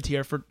lived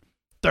here for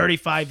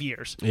 35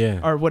 years, Yeah.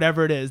 or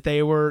whatever it is.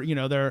 They were,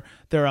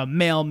 they're a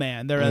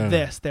mailman, they're a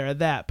this, they're a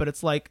that. But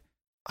it's like,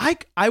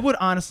 I would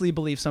honestly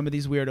believe some of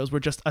these weirdos were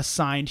just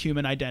assigned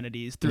human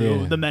identities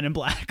through the Men in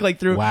Black, like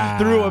through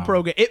a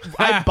program.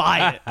 I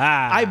buy it.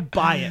 I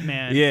buy it,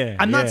 man. Yeah,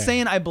 I'm not yeah.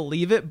 saying I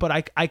believe it, but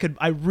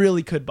I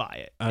really could buy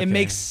it. Okay. It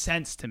makes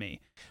sense to me.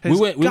 We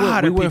went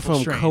are from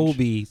strange.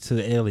 Kobe to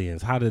the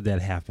aliens. How did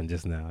that happen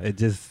just now? It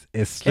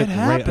slipped right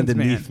happens,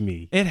 underneath man.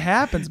 me. It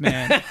happens,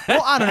 man.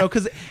 Well, I don't know,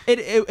 because it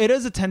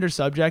is a tender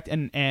subject,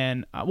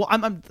 and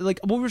I'm like,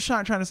 we were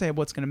trying to say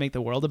what's going to make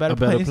the world a better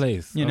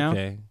place. You know,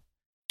 Okay.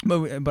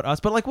 but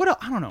like what else?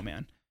 I don't know,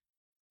 man.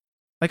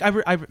 Like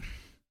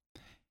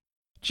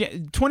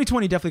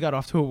 2020 definitely got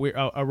off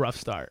to a rough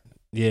start.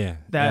 Yeah,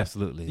 That,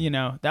 absolutely.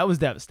 That was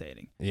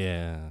devastating.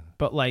 Yeah.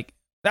 But like,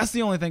 that's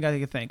the only thing I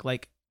could think.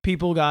 Like,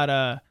 people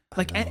gotta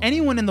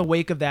anyone in the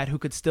wake of that who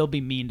could still be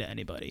mean to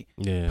anybody,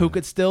 Yeah. who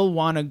could still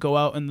want to go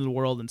out into the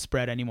world and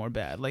spread any more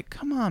bad. Like,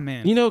 come on,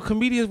 man.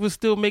 Comedians were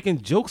still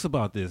making jokes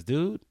about this,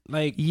 dude.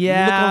 Like,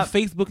 Yeah. you look on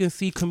Facebook and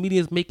see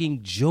comedians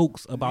making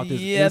jokes about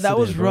this. Yeah, that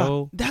was incident, rough.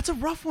 bro. That's a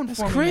rough one. That's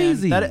for me,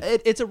 crazy. man.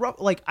 It's a rough.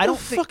 Like, I don't What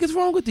the think. fuck is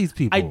wrong with these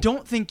people? I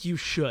don't think you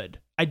should.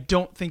 I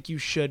don't think you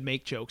should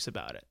make jokes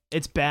about it.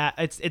 It's bad.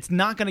 It's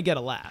not gonna get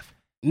a laugh.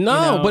 No,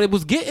 You know? but it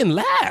was getting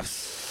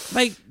laughs.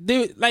 Like,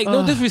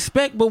 no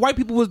disrespect, but white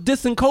people was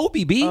dissing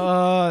Kobe, B.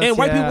 And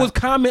white people was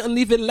commenting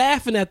underneath it,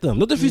 laughing at them.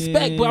 No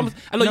disrespect, but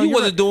I know No, you you're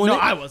wasn't right. doing No,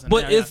 it. I wasn't.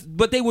 But Yeah,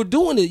 but they were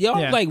doing it, y'all.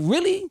 Yeah. Like,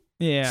 really?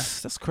 Yeah.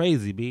 That's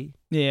crazy, B.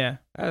 Yeah.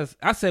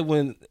 I said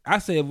when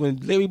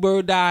Larry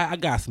Bird died, I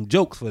got some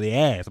jokes for the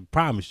ass. I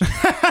promise you.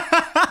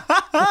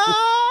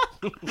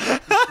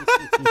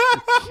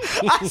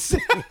 I said,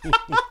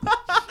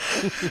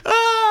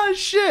 oh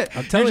shit!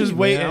 I'm telling you're just you, man,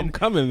 waiting. I'm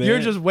coming, man. You're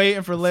just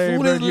waiting for Larry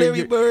Soon Bird. as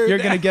Larry Bird You're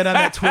gonna get on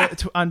that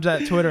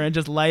Twitter and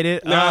just light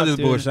it. Nah, up, this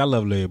dude. bullshit. I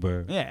love Larry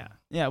Bird. Yeah.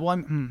 Well,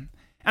 and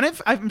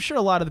I'm sure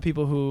a lot of the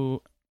people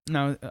who,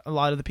 a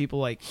lot of the people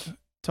like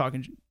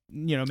talking,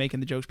 making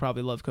the jokes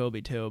probably love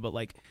Kobe too. But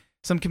like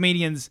some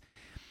comedians,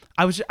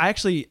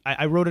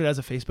 I wrote it as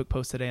a Facebook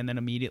post today and then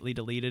immediately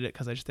deleted it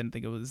because I just didn't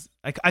think it was.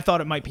 I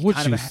thought it might be. What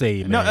kind you of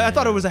say, No, man? I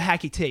thought it was a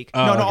hacky take.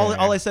 Oh, no. okay.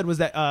 All I said was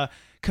that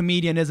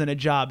comedian isn't a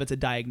job; it's a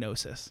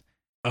diagnosis.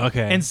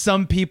 Okay. And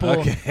some people,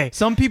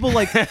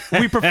 like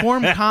we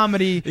perform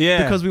comedy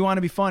Yeah. because we want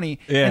to be funny,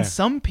 Yeah. and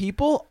some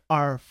people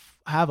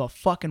have a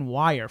fucking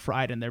wire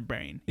fried in their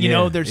brain. You Yeah.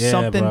 know, there's Yeah,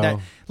 something bro. that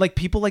like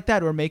people like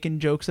that who are making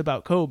jokes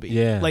about Kobe.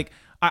 Yeah. Like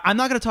I'm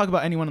not gonna talk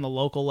about anyone on the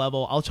local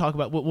level. I'll talk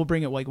about we'll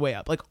bring it like way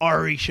up, like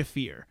Ari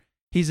Shaffir.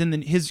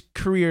 His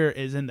career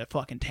is in the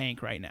fucking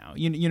tank right now.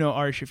 You know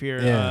Ari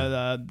Shaffir.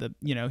 Yeah.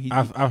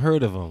 I've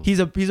heard of him. He's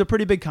a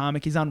pretty big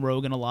comic. He's on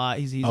Rogan a lot.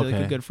 He's like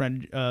Okay. a good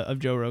friend of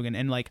Joe Rogan,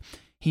 and like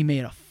he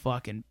made a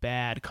fucking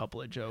bad couple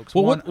of jokes.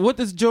 Well, what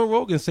does Joe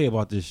Rogan say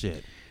about this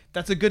shit?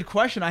 That's a good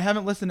question. I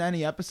haven't listened to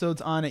any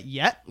episodes on it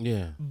yet,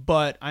 Yeah.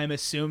 but I'm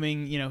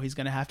assuming he's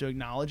gonna have to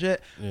acknowledge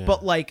it. Yeah.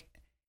 But like,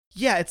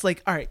 yeah, it's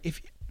like, all right,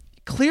 if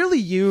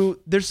clearly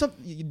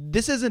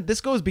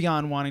this goes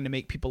beyond wanting to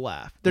make people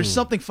laugh. There's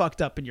something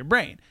fucked up in your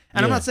brain,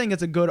 and I'm Yeah. not saying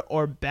it's a good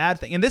or bad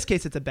thing. In this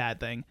case, it's a bad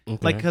thing. Okay.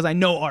 Like, because I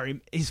know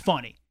Ari, he's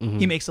funny.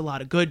 He makes a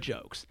lot of good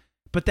jokes.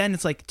 But then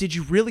it's like, did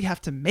you really have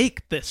to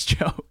make this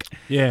joke?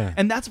 Yeah.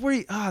 And that's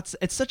where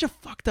it's such a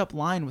fucked up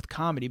line with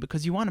comedy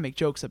because you want to make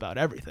jokes about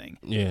everything.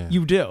 Yeah.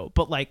 You do,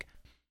 but like,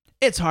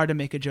 it's hard to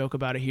make a joke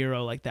about a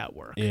hero like that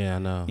work. Yeah, I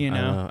know. You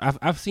know?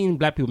 I've seen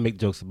black people make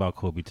jokes about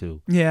Kobe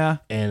too, Yeah,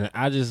 and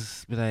I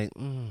just be like,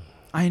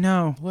 I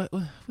know.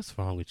 what's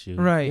wrong with you?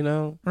 Right. You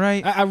know.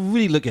 Right. I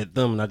really look at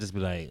them and I just be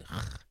like,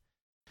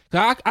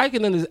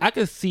 I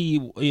can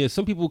see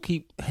some people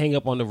keep hang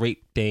up on the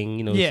rape thing.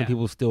 Yeah. Some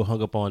people still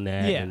hung up on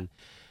that, Yeah. and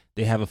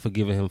they haven't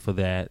forgiven him for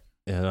that.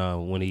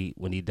 And when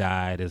he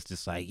died, it's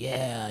just like,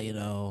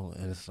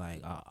 and it's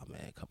like, oh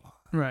man, come on.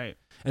 Right.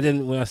 And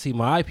then when I see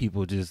my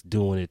people just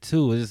doing it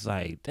too, it's just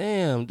like,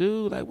 damn,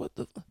 dude, like what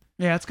the.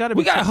 Yeah, it's got to be.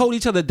 We gotta hold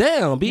each other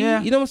down, B.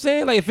 Yeah. You know what I'm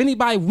saying? Like if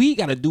anybody, we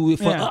gotta do it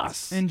for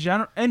us. In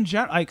general,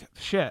 like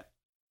shit,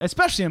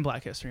 especially in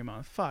Black History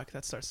Month. Fuck,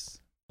 that starts.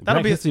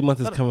 Black History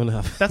Month is coming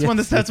up. That's when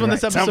this episode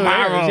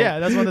Tomorrow. airs. Yeah,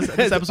 that's when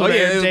this episode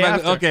airs. Day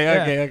after.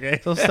 Okay.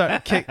 So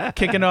start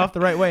kicking off the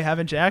right way,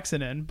 having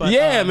Jackson in. But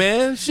Yeah,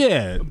 man.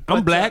 Shit.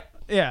 I'm black.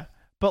 Yeah.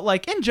 But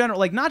like in general,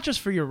 like not just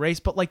for your race,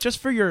 but like just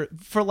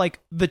for like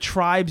the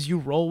tribes you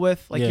roll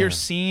with, like your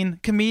scene.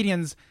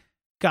 Comedians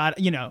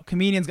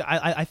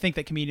I think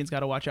that comedians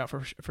got to watch out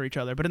for each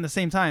other. But in the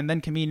same time,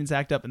 then comedians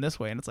act up in this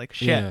way, and it's like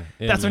shit. Yeah,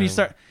 That's when you man.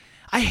 start.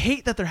 I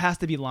hate that there has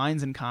to be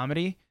lines in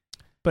comedy,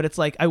 but it's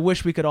like I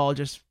wish we could all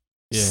just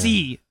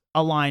see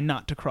a line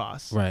not to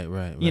cross. Right.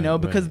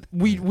 Because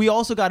we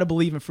also got to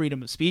believe in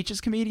freedom of speech as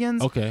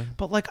comedians. Okay.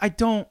 But like I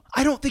don't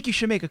think you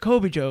should make a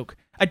Kobe joke.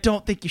 I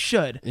don't think you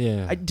should.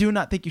 Yeah. I do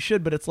not think you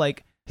should, but it's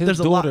like His there's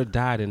daughter a lot.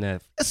 died in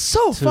that. It's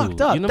so too. fucked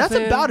up. You know what That's I'm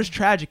saying? about as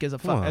tragic as a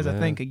Come on, as a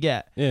man. thing could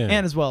get. Yeah.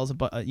 And as well as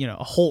a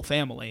whole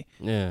family.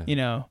 Yeah.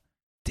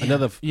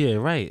 Damn.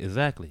 Right.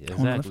 Exactly.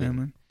 Whole nother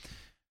family.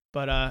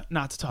 But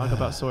not to talk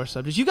about sore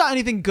subjects. You got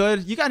anything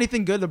good? You got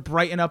anything good to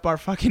brighten up our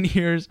fucking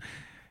ears?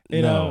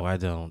 No, I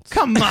don't.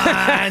 Come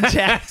on,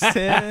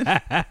 Jackson.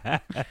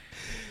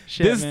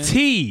 Shit, This man.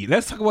 tea.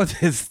 Let's talk about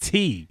this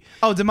tea.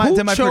 Oh, did my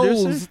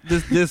chose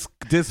producer?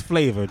 this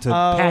flavor to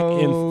pack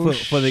in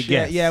for the shit.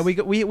 guests? Yeah,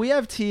 we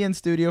have tea in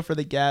studio for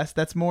the guest.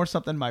 That's more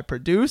something my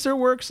producer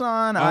works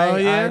on.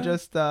 yeah? I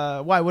just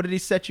why? What did he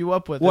set you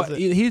up with? Well, Is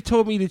it- he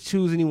told me to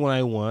choose anyone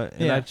I want,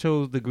 and Yeah. I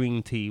chose the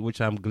green tea, which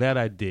I'm glad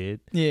I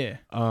did. yeah.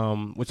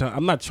 Which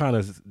I'm not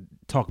trying to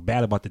talk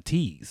bad about the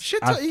teas.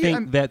 Shit, I yeah,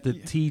 think that the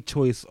tea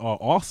choice are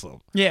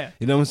awesome. Yeah.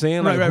 You know what I'm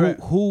saying? Right, Like right.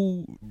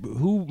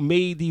 who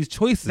made these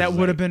choices? That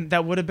would have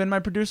been my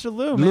producer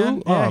Lou, man.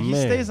 Lou? Yeah, Oh, he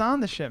man. stays on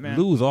the shit, man.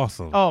 Lou's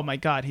awesome. Oh my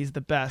god, he's the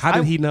best. How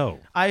did he know?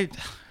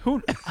 Who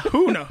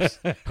knows?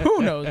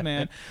 Who knows,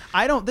 man?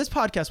 This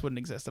podcast wouldn't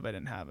exist if I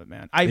didn't have it,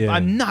 man. Yeah.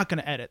 I'm not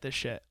gonna edit this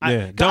shit.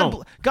 Yeah,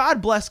 God,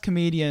 God bless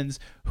comedians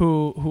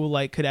who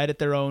like could edit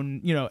their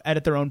own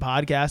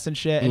podcast and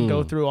shit and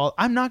go through all.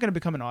 I'm not gonna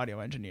become an audio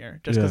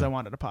engineer just because Yeah. I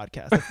wanted a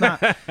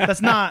podcast.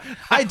 That's not.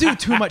 I do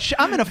too much shit.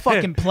 I'm in a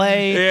fucking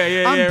play.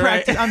 Yeah, I'm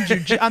right. I'm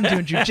doing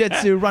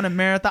jujitsu, running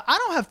marathon. I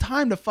don't have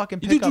time to fucking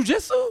You pick do up.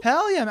 jujitsu?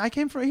 Hell yeah, man. I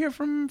came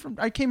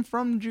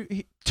from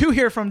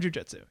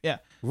jujitsu. Yeah.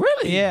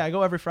 Really? Yeah, I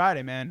go every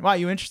Friday, man. Wow,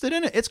 you interested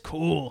in it? It's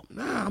cool.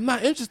 Nah, I'm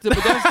not interested,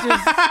 but that's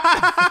just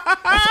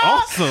that's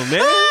awesome,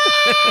 man.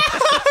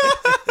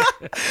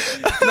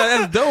 No,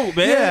 that's dope,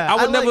 man. Yeah, I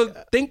would I never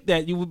like- think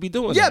that you would be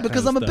doing Yeah, that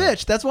because kind I'm of a stuff.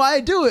 bitch. That's why I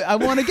do it. I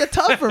want to get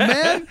tougher,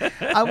 man.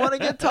 I want to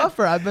get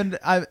tougher.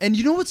 And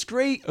you know what's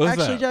great, What's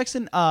actually, that?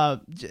 Jackson?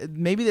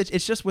 Maybe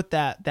it's just with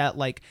that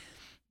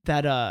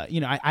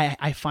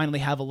I finally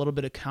have a little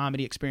bit of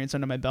comedy experience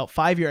under my belt.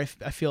 5 year,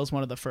 I feel is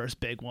one of the first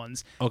big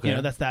ones. Okay.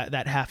 That's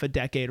that half a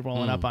decade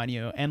rolling up on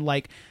you, and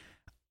like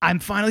I'm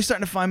finally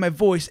starting to find my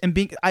voice and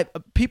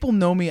people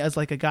know me as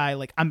like a guy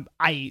like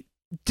I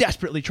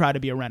desperately try to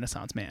be a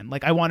Renaissance man.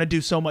 Like I want to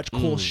do so much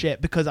cool shit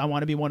because I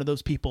want to be one of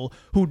those people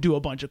who do a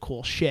bunch of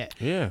cool shit.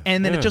 Yeah,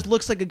 And then yeah. it just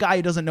looks like a guy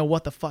who doesn't know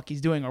what the fuck he's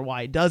doing or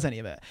why he does any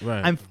of it.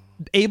 Right. I'm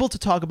able to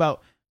talk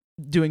about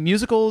doing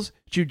musicals,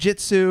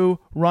 jujitsu,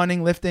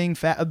 running, lifting,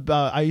 fat.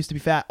 I used to be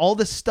fat. All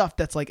this stuff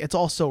that's like, it's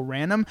all so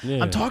random.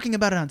 Yeah. I'm talking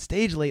about it on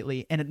stage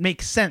lately, and it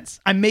makes sense.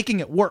 I'm making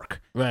it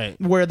work. Right.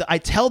 Where I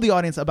tell the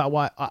audience about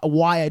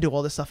why I do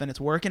all this stuff, and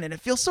it's working, and it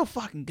feels so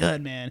fucking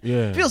good, man.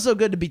 Yeah. It feels so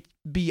good to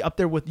be up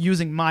there with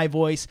using my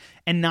voice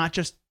and not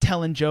just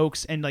telling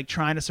jokes and like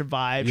trying to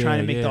survive, trying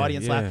to make the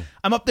audience laugh.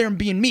 I'm up there and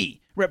being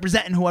me,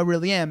 representing who I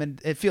really am,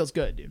 and it feels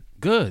good, dude.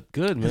 Good,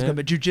 man. It's good,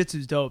 but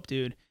jujitsu's dope,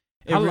 dude.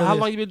 How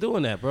long you been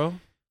doing that, bro?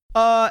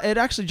 It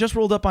actually just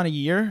rolled up on a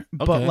year,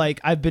 but Okay. like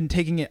I've been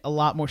taking it a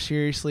lot more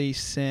seriously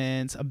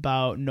since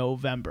about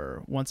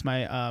November. Once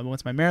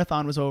my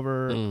marathon was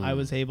over, I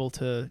was able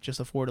to just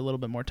afford a little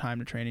bit more time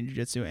to train in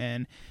jiu-jitsu,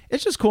 and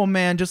it's just cool,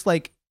 man. Just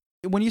like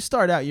when you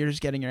start out, you're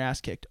just getting your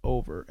ass kicked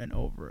over and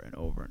over and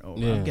over and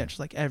over. Yeah. I'm getting just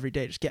like every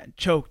day, just getting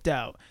choked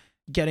out,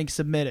 getting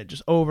submitted,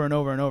 just over and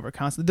over and over,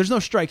 constantly. There's no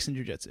strikes in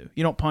jiu-jitsu.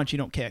 You don't punch, you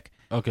don't kick.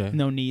 Okay.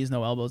 No knees,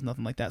 no elbows,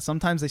 nothing like that.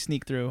 Sometimes they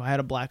sneak through. I had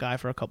a black eye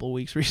for a couple of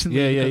weeks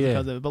recently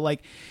because of it. But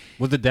like,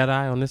 Was it that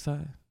eye on this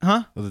side?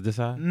 huh? Was it this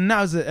eye? No,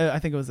 it was, I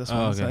think it was this one.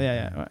 Oh, So, okay.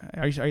 yeah.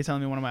 Are you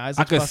telling me one of my eyes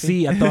I looks could puffy?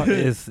 see. I thought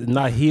it's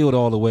not healed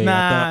all the way.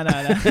 Nah.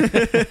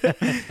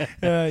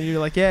 You're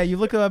like, yeah, you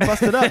look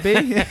busted up, B.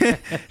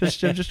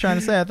 just trying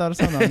to say I thought of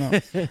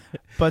something. No.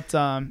 But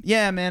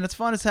yeah, man, it's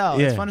fun as hell.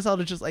 Yeah. It's fun as hell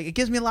to just like, it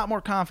gives me a lot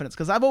more confidence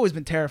because I've always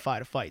been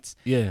terrified of fights.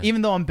 Yeah.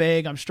 Even though I'm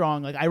big, I'm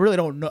strong. Like I really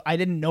don't know. I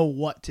didn't know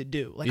what to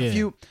do. Like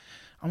Yeah.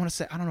 I want to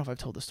say, I don't know if I've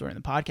told this story in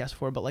the podcast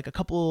before, but like a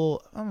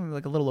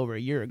little over a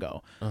year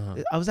ago,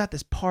 I was at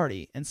this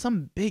party and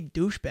some big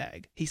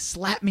douchebag, he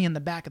slapped me in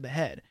the back of the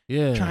head,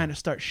 trying to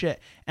start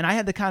shit. And I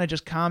had to kind of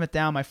just calm it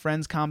down. My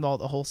friends calmed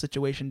the whole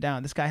situation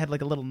down. This guy had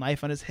like a little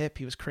knife on his hip.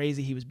 He was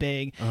crazy. He was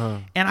big.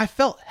 And I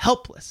felt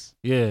helpless.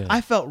 Yeah.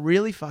 I felt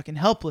really fucking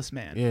helpless,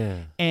 man. Yeah.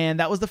 And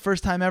that was the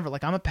first time ever.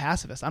 Like I'm a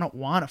pacifist. I don't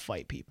want to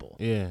fight people.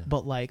 Yeah.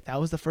 But like that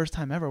was the first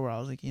time ever where I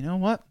was like, you know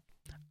what?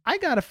 I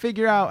got to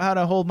figure out how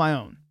to hold my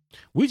own.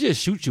 We just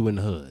shoot you in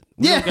the hood.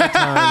 We don't got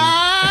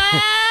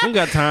time. We don't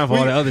got time for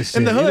all the other shit.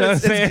 In the hood, you know what I'm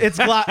saying? it's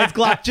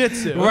Glock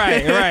jitsu.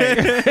 Right.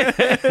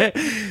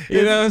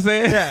 You know what I'm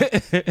saying? Yeah.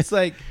 It's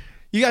like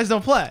you guys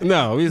don't play.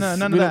 No, we none of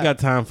don't that. got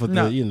time for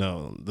No.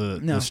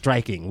 the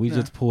striking. We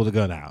just pull the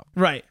gun out.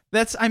 Right.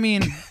 I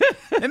mean,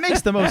 it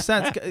makes the most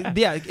sense.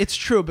 Yeah, it's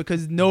true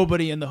because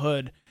nobody in the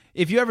hood.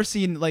 If you ever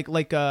seen like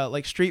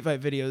street fight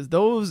videos,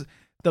 those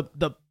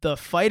the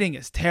fighting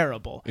is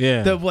terrible.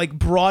 Yeah. The like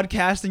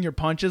broadcasting your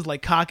punches,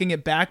 like cocking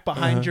it back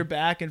behind your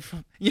back, and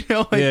like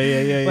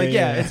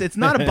Yeah. it's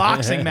not a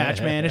boxing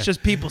match, man. It's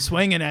just people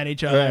swinging at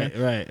each other.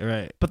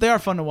 Right. But they are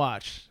fun to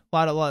watch.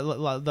 A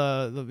lot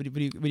the what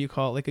do you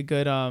call it? Like a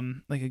good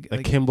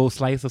Like Kimbo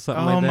Slice or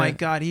something like that. Oh my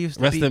God, he used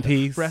to Rest be in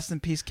peace. Rest in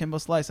peace, Kimbo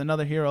Slice.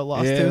 Another hero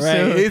lost Yeah, too right.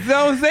 soon. You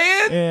know what I'm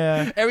saying?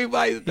 Yeah,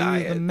 Everybody's he was the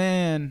dying.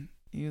 man.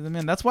 He was the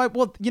man. That's why.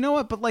 Well, you know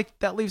what? But like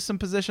that leaves some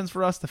positions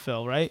for us to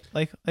fill, right?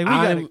 Like we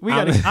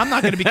got. I'm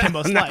not gonna be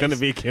Kimbo Slice. I'm not gonna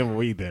be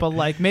Kimbo either. But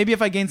like maybe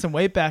if I gain some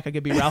weight back, I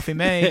could be Ralphie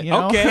May. You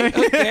know? Okay.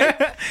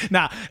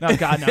 No,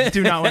 God, no.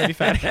 Do not want to be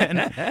fat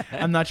again.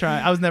 I'm not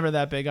trying. I was never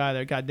that big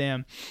either. God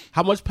damn.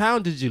 How much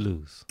pound did you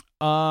lose?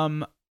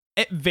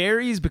 It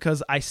varies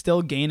because I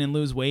still gain and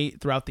lose weight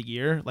throughout the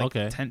year, like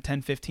Okay.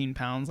 10, 15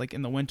 pounds. Like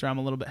in the winter, I'm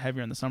a little bit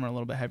heavier. In the summer, a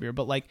little bit heavier.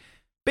 But like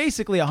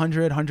basically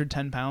 100,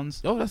 110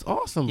 pounds. Oh, that's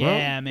awesome, bro.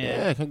 Yeah, man.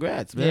 Yeah,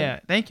 congrats, man. Yeah,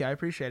 thank you. I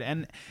appreciate it.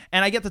 And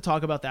I get to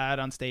talk about that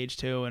on stage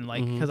too. And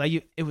like, because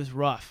it was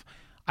rough.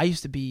 I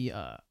used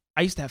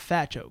to have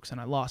fat jokes,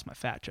 and I lost my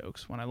fat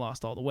jokes when I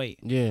lost all the weight.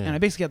 Yeah. And I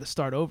basically had to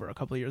start over a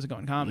couple of years ago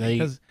in comedy.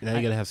 Now because you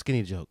gotta have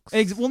skinny jokes.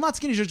 well, not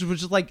skinny jokes, but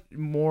just like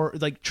more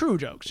like true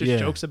jokes, just Yeah.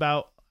 jokes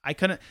about. I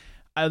couldn't.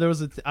 There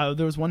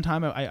was one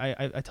time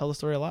I tell the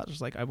story a lot. Just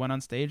like I went on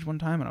stage one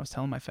time and I was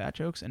telling my fat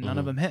jokes and none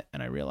of them hit,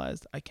 and I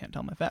realized I can't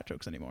tell my fat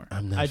jokes anymore.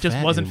 I just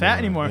wasn't fat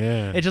anymore.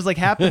 Yeah. It just like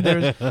happened.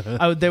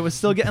 There was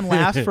still getting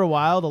laughs for a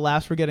while. The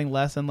laughs were getting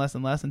less and less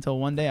and less until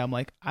one day I'm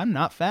like, I'm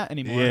not fat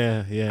anymore.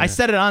 Yeah. I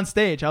said it on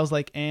stage. I was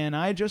like, and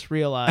I just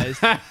realized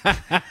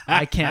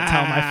I can't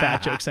tell my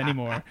fat jokes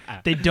anymore.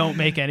 They don't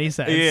make any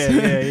sense.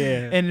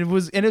 Yeah. And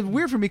it's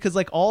weird for me because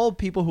like all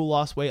people who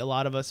lost weight, a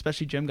lot of us,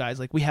 especially gym guys,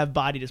 like we have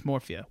body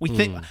dysmorphia. We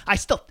think I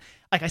still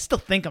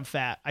think I'm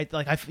fat.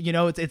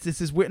 It's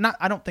this weird.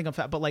 I don't think I'm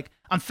fat, but like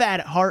I'm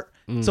fat at heart.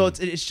 So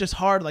it's just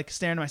hard like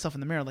staring at myself in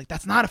the mirror. Like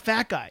that's not a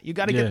fat guy. You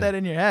got to get that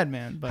in your head,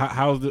 man. But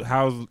how's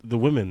the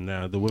women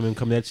now? The women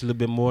coming at you a little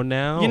bit more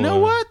now. you know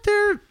what?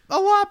 They're a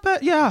lot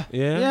better. Yeah.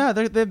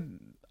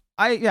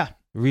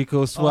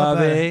 Rico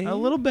Suave. A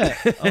little bit,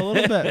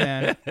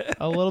 man.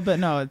 A little bit.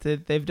 No,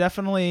 they've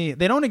definitely.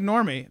 They don't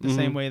ignore me the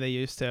same way they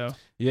used to.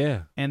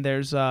 Yeah. And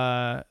there's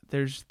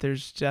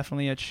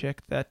definitely a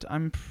chick that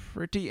I'm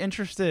pretty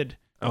interested.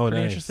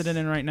 Interested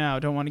in right now.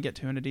 Don't want to get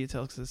too into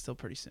details because it's still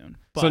pretty soon.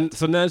 But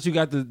So now that you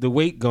got the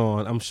weight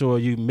gone, I'm sure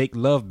you make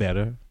love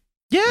better.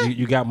 yeah,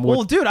 You got more.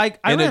 well, dude, I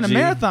ran a energy.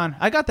 marathon.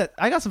 I got that.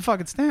 I got some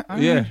fucking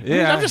stamina.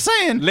 Yeah. I'm just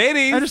saying,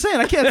 Ladies. I'm just saying.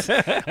 I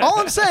can't. All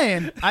I'm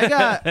saying, I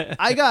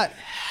got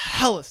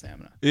hella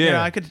stamina.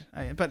 Yeah.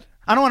 But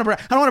I don't want to brag.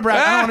 I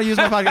don't want to use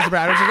my podcast to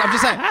brag.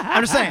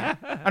 I'm just saying.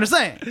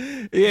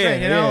 Yeah,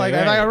 You know, like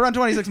if I right. run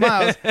 26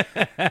 miles,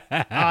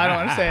 I don't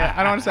want to say it.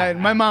 I don't want to say it.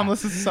 My mom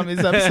listens to some of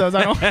these episodes.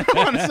 I don't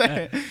want to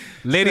say it.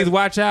 Ladies,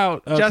 watch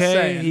out. Okay, Just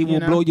saying, he will you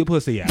know? blow your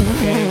pussy out.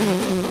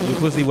 Okay, your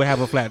pussy will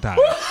have a flat tire.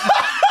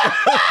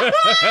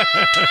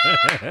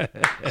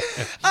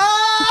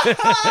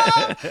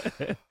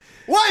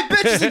 White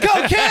bitches and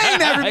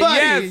cocaine,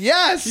 everybody.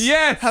 Yes.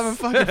 Yes. Having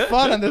fucking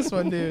fun on this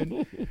one,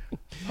 dude.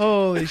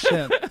 Holy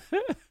shit.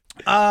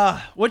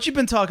 What you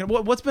been talking?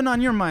 What's been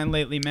on your mind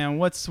lately, man?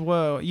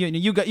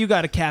 You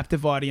got a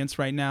captive audience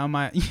right now.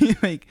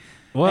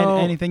 Well,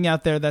 anything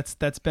out there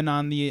that's been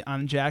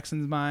on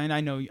Jackson's mind?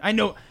 I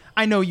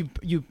know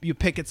you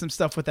pick at some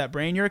stuff with that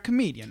brain. You're a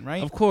comedian,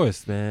 right? Of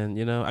course, man.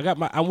 You know,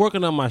 I'm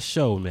working on my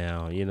show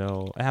now. You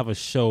know, I have a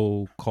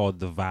show called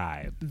The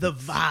Vibe. The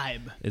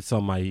Vibe. It's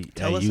on my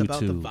Tell us YouTube.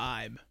 about The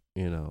Vibe.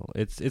 You know,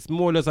 it's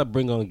more or less I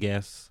bring on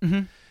guests.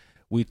 Mhm.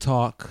 We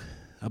talk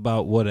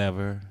about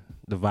whatever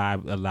the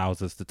vibe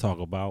allows us to talk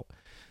about.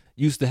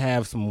 Used to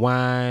have some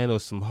wine or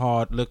some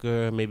hard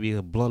liquor, maybe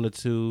a blunt or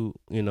two,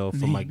 you know,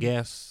 for my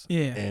guests.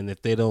 Yeah. And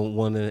if they don't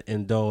want to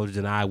indulge,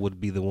 then I would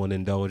be the one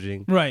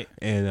indulging. Right.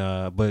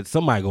 And but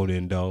somebody going to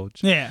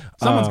indulge. Yeah.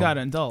 Someone's got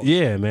to indulge.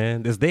 Yeah,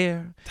 man, it's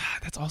there.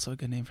 That's also a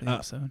good name for the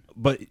episode.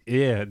 But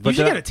yeah, You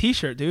should get a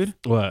T-shirt, dude.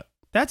 what?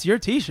 That's your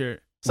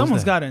T-shirt.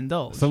 Someone's that? got to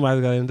indulge.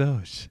 Somebody's got to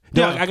indulge.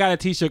 Yeah. No, I got a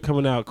T-shirt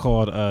coming out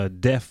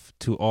called "Deaf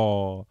to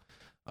All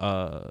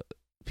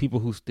People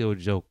Who Steal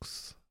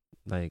Jokes."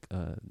 Like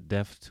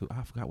deaf to,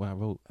 I forgot what I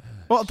wrote.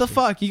 What the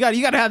fuck? You got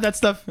to have that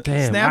stuff.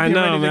 Damn, snappy I and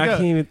know, ready to man. go. I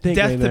can't even think.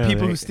 Death right to now,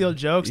 people man. who steal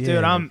jokes, Yeah,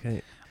 dude.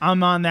 okay.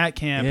 I'm on that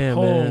camp. Yeah,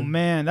 oh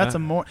man. that's a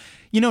more.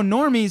 You know,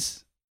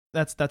 normies.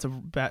 That's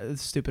a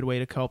stupid way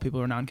to call people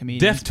who are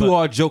non-comedians. Deaf to but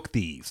all joke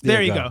thieves.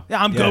 There you go.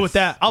 Yeah, I'm good with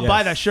that. I'll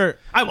buy that shirt.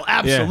 I will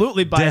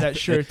absolutely buy that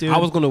shirt, dude. I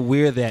was gonna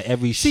wear that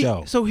every See,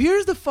 show. so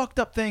here's the fucked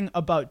up thing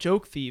about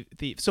joke thief.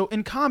 So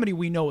in comedy,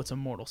 we know it's a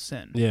mortal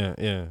sin.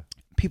 Yeah.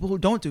 People who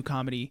don't do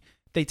comedy,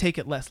 they take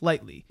it less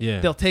lightly. Yeah.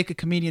 They'll take a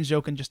comedian's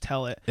joke and just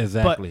tell it.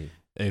 Exactly.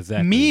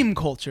 But meme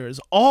culture is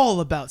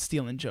all about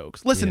stealing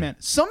jokes. Listen, Yeah. man,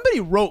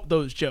 somebody wrote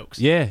those jokes.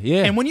 Yeah.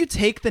 And when you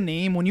take the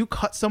name, when you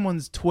cut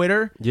someone's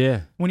Twitter,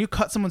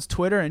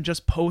 and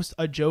just post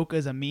a joke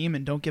as a meme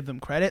and don't give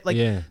them credit, like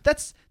Yeah.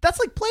 that's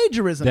like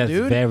plagiarism, That's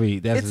dude.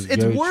 it's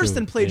It's very worse true.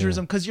 than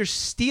plagiarism because you're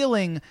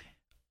stealing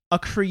a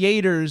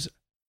creator's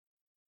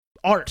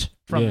art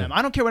from Yeah. them.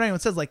 I don't care what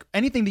anyone says. Like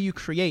anything that you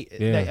create,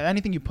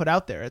 anything you put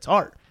out there, it's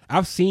art.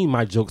 I've seen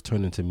my jokes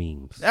turn into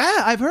memes.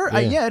 Yeah, I've heard.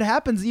 Yeah. It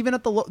happens even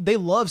at they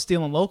love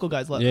stealing local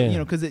guys. Yeah. You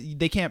know, because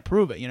they can't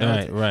prove it. You know,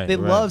 Right, They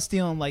right. love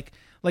stealing like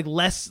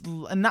less,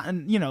 not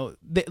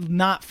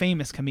not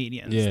famous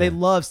comedians. Yeah. They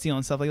love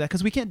stealing stuff like that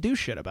because we can't do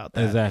shit about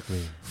that.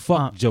 Exactly.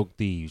 Fuck joke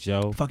thieves,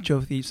 yo. Fuck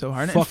joke thieves so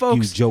hard. Fuck and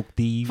folks, you, joke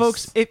thieves.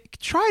 Folks,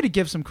 try to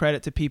give some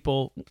credit to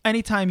people.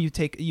 Anytime you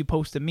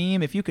post a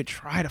meme, if you could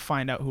try to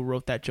find out who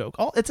wrote that joke.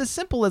 It's as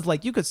simple as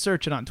like you could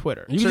search it on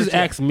Twitter. You Search just it.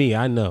 ask me.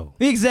 I know.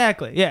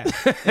 Exactly. Yeah.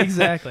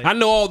 Exactly. I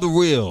know all the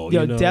real.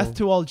 Yo, you know? death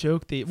to all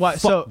joke thieves.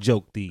 What? Fuck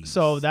joke thieves.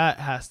 So there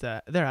has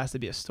to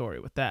be a story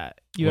with that.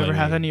 You What ever do you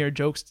have mean? any of your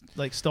jokes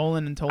like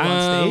stolen and told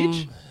on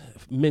stage?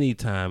 Many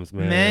times,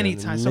 man. Many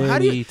times. So how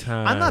do you? Many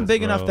times, I'm not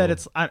big enough bro.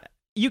 that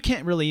you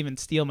can't really even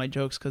steal my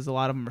jokes because a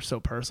lot of them are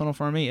so personal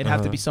for me. It'd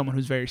have to be someone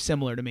who's very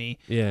similar to me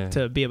Yeah.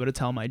 to be able to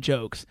tell my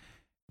jokes.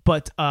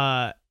 But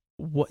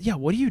what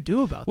do you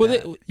do about Well,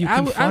 that? You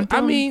confront I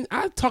them? mean,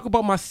 I talk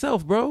about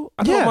myself, bro.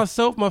 I talk Yeah. about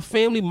myself, my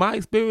family, my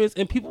experience,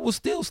 and people will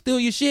still steal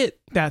your shit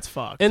That's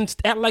fucked. and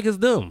act like it's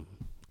them.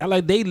 Act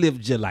like they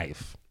lived your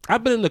life.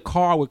 I've been in the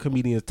car with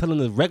comedians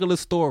telling a regular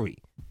story.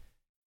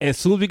 And as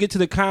soon as we get to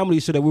the comedy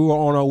show that we were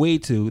on our way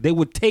to, they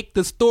would take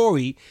the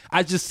story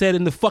I just said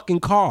in the fucking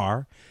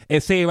car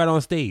and say it right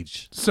on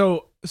stage.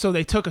 So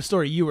they took a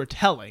story you were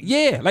telling.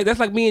 Yeah, like that's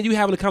like me and you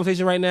having a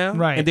conversation right now.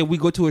 Right. And then we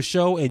go to a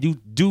show and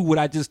you do what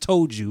I just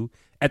told you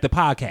at the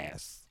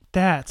podcast.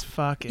 That's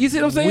fucking You see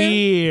what I'm saying?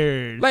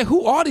 weird. Like,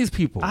 who are these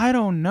people? I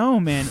don't know,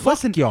 man. Fuck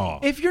Listen,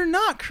 y'all. if you're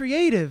not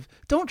creative,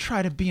 don't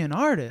try to be an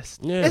artist.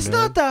 Yeah, it's man.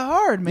 not that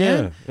hard,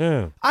 man.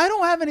 Yeah. I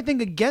don't have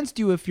anything against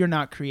you if you're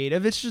not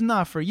creative. It's just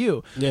not for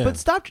you. Yeah. But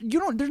stop.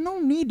 There's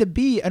no need to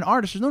be an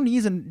artist. There's no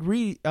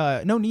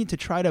need to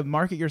try to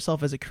market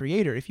yourself as a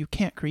creator if you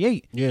can't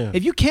create. Yeah.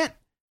 If you can't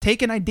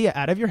take an idea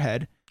out of your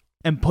head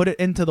and put it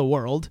into the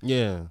world,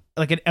 Yeah.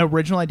 like an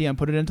original idea and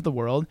put it into the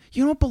world,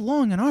 you don't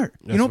belong in art.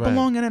 You That's don't right.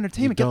 belong in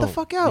entertainment. You Get the don't.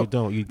 fuck out. You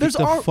don't. You There's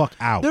get the fuck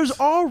out. There's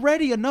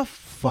already enough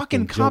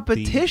fucking joke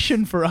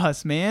competition for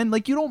us, man.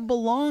 Like you don't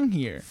belong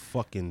here.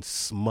 fucking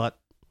smut.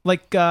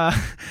 Like Carlos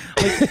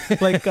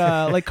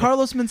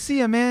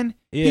Mencia, man.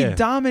 Yeah. He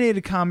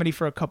dominated comedy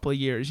for a couple of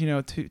years.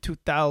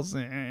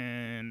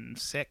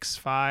 2006,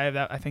 5.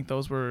 I think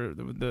those were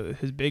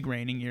his big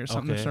reigning years,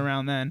 something Okay.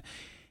 around then.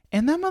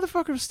 And that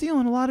motherfucker was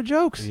stealing a lot of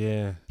jokes.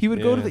 Yeah. He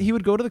would go to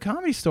the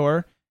comedy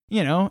store,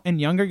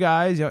 and younger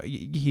guys,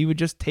 he would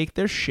just take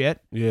their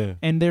shit, Yeah.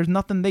 and there's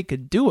nothing they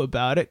could do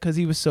about it because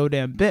he was so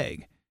damn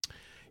big.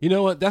 You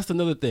know what? That's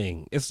another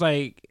thing. It's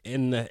like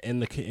in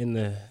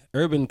the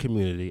urban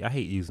community. I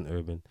hate using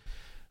urban.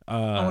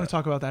 I want to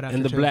talk about that after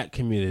in the too. black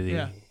community.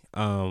 Yeah.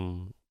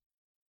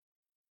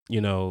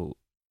 You know,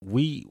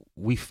 we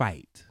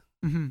fight.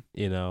 Mm-hmm.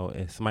 You know,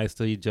 if somebody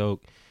steal your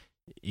joke,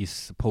 you're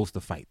supposed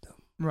to fight them.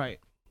 Right.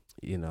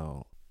 You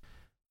know,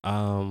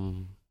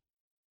 I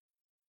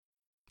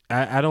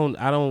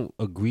don't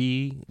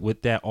agree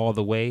with that all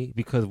the way,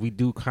 because we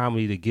do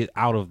comedy to get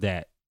out of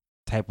that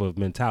type of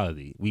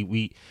mentality.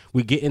 We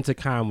get into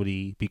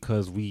comedy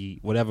because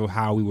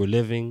how we were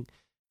living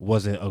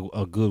wasn't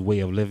a good way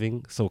of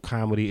living. So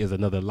comedy is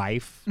another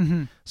life.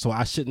 Mm-hmm. So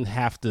I shouldn't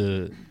have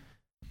to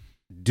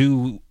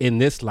do in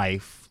this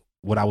life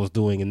what I was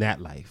doing in that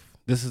life.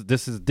 This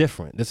is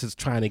different. This is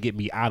trying to get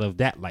me out of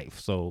that life.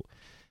 So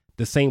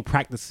the same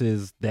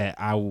practices that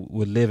I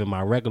would live in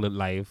my regular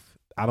life,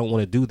 I don't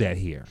want to do that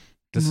here.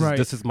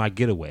 This is my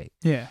getaway.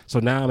 Yeah. So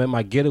now I'm at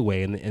my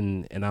getaway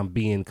and I'm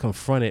being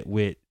confronted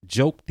with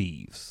joke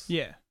thieves.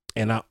 Yeah.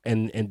 And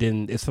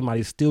then if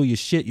somebody steal your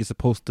shit, you're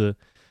supposed to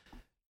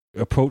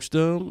approach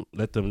them,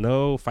 let them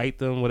know, fight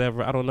them,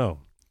 whatever. I don't know.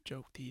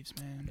 Joke thieves,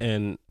 man.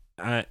 And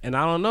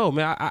I don't know,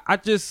 man. I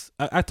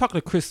talked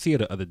to Chris Sear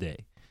the other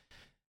day.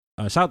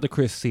 Shout out to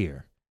Chris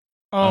Sear.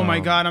 Oh my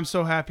God, I'm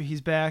so happy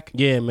he's back.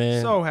 Yeah,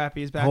 man. So happy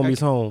he's back. Homie's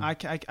home. I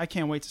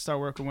can't wait to start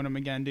working with him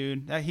again,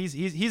 dude.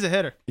 He's a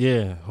hitter.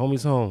 Yeah,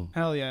 homie's home.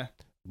 Hell yeah.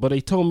 But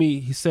he told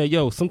me, he said,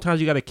 yo, sometimes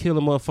you gotta kill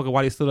a motherfucker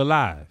while he's still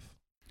alive.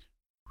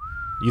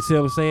 You see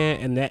what I'm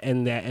saying?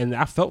 And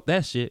I felt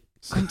that shit.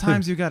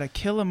 Sometimes you gotta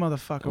kill a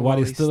motherfucker while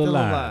he's still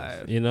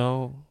alive. You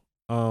know?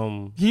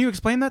 Can you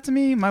explain that to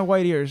me? My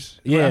white ears.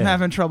 Yeah. I'm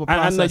having trouble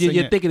processing I know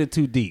you're thinking it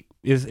too deep.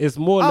 It's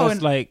more or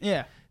less like,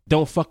 yeah,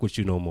 don't fuck with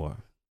you no more.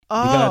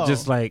 Oh. You gotta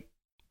just like,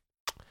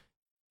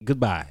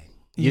 goodbye.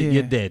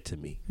 You're dead to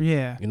me.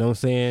 Yeah. You know what I'm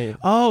saying?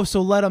 Oh,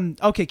 so let him.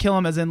 Okay, kill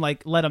him as in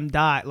like let him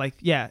die. Like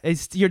yeah,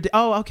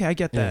 Oh, okay, I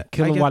get that. Yeah,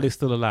 kill him while he's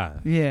still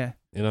alive. Yeah.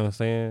 You know what I'm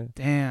saying?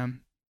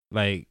 Damn.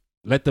 Like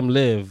let them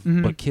live,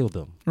 Mm-hmm. but kill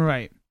them.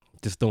 Right.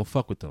 Just don't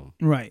fuck with them.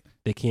 Right.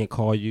 They can't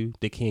call you.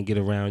 They can't get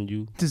around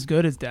you. It's as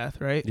good as death,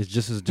 right? It's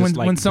just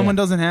when someone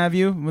death. doesn't have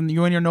you, when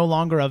you're no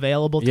longer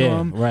available to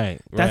them.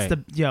 Right. That's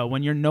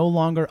when you're no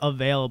longer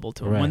available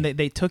to them. Right. When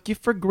they took you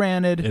for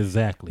granted.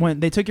 Exactly. When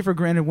they took you for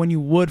granted when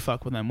you would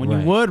fuck with them, when you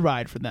would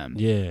ride for them.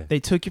 Yeah. They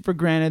took you for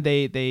granted.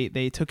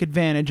 They took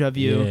advantage of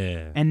you.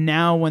 Yeah. And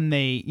now when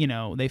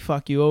they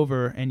fuck you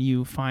over and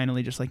you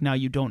finally just like, now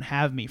you don't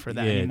have me for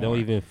that anymore. Don't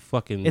even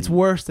fucking. It's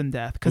worse than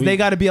death because they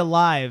got to be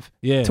alive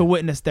to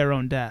witness their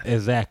own death.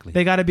 Exactly.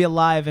 They got to be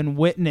alive and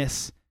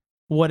witness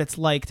what it's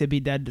like to be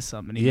dead to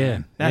somebody. Yeah.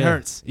 Man. That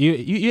hurts.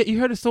 You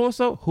heard of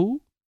so-and-so? Who?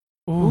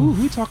 Who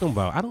you talking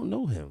about? I don't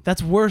know him.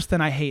 That's worse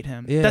than I hate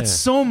him. Yeah. That's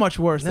so much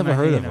worse Never than I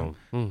heard hate of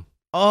him.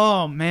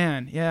 Oh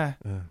man, yeah.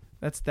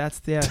 That's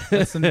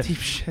some deep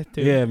shit,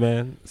 dude. Yeah,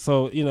 man.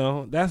 So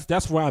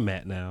that's where I'm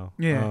at now.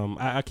 Yeah.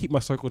 I keep my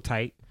circle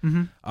tight.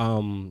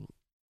 Mm-hmm.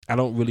 I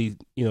don't really,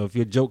 if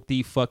you're a joke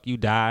thief, fuck you,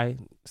 die.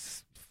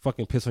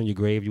 Fucking piss on your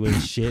grave. You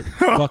ain't shit.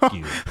 Fuck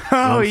you.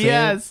 Oh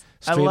yes,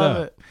 Straight I love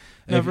up.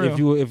 it.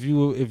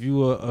 If you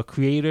were a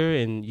creator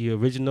and you're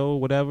original,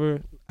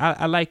 whatever,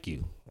 I like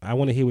you. I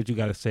want to hear what you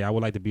got to say. I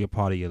would like to be a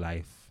part of your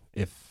life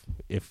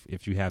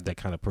if you have that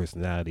kind of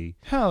personality.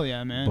 Hell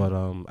yeah, man. But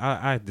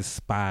I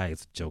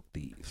despise joke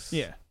thieves.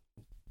 Yeah.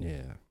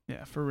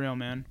 Yeah, for real,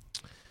 man.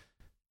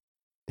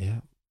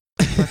 Yeah.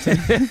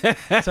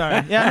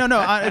 Sorry. Yeah,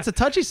 no. It's a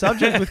touchy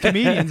subject with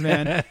comedians,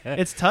 man.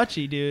 It's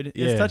touchy, dude.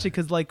 It's touchy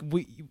because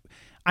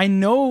I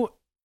know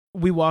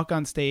we walk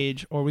on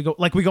stage or we go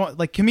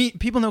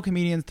people know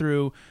comedians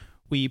through.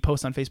 We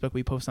post on Facebook,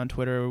 we post on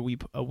Twitter,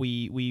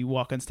 we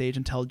walk on stage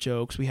and tell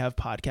jokes. We have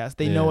podcasts.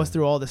 They know us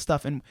through all this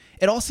stuff, and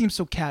it all seems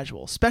so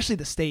casual, especially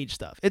the stage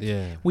stuff.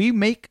 We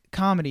make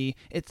comedy.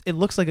 It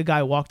looks like a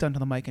guy walked onto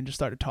the mic and just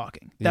started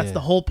talking. That's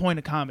the whole point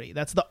of comedy.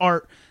 That's the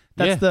art.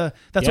 That's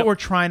what we're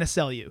trying to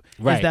sell you.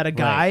 Right, is that a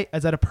guy? Right.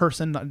 Is that a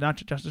person? Not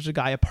just a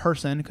guy. A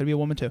person. It could be a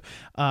woman too.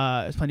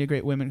 There's plenty of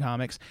great women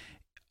comics.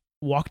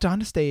 Walked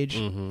onto stage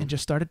and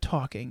just started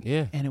talking,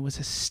 and it was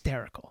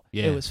hysterical.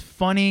 It was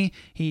funny.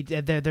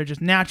 They're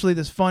just naturally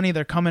this funny.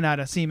 They're coming out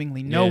of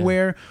seemingly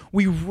nowhere.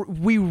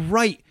 We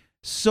write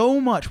so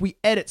much, we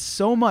edit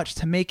so much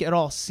to make it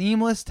all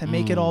seamless, to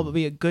make it all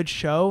be a good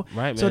show.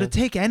 Right, so man. to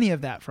take any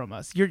of that from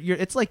us,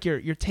 it's like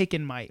you're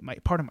taking my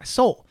part of my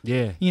soul.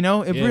 Yeah,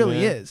 it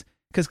really is,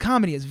 because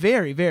comedy is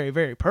very, very,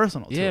 very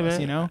personal to us.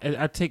 Man.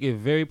 I take it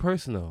very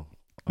personal.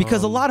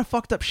 Because a lot of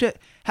fucked up shit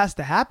has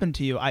to happen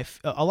to you.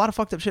 A lot of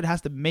fucked up shit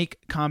has to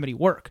make comedy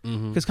work.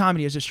 Because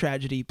comedy is just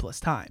tragedy plus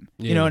time.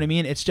 You know what I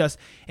mean? It's just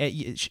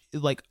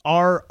like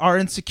our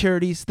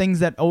insecurities, things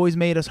that always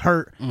made us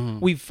hurt.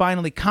 We've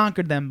finally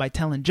conquered them by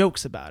telling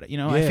jokes about it.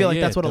 I feel like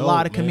that's what a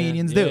lot of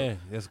comedians do.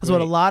 That's what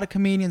a lot of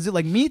comedians do.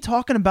 Like me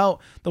talking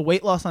about the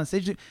weight loss on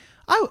stage.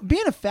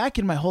 being a fat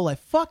kid my whole life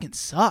fucking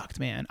sucked,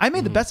 man. I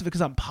made the best of it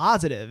because I'm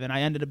positive, and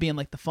I ended up being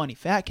like the funny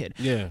fat kid.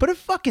 Yeah. But it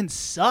fucking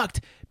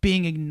sucked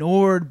being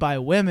ignored by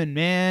women,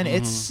 man.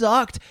 It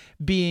sucked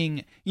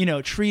being,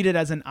 treated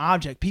as an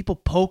object. People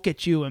poke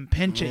at you and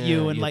pinch at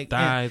you, and your like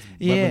thighs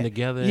rubbing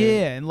together.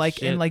 Yeah, and like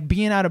shit.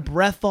 being out of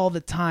breath all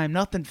the time,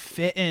 nothing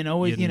fitting.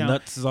 Always, Your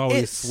nuts is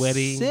always it's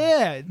sweaty.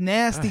 Yeah,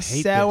 nasty, I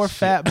hate sour, that shit.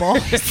 fat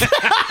balls.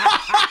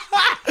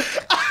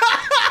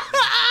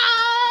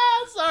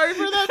 Sorry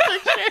for that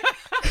picture.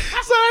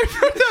 Sorry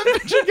for that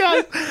picture,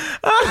 guys.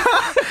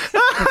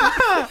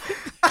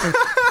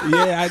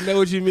 Yeah, I know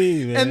what you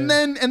mean, man.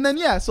 And then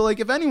yeah. So like,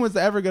 if anyone's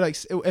ever gonna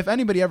if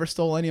anybody ever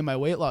stole any of my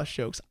weight loss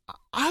jokes,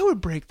 I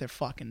would break their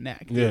fucking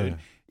neck, dude. Yeah.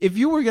 If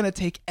you were gonna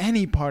take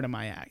any part of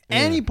my act,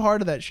 any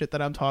part of that shit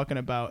that I'm talking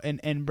about,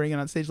 and bring it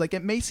on stage, like,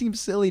 it may seem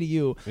silly to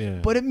you,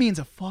 but it means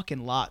a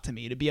fucking lot to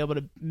me to be able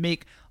to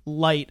make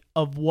light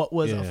of what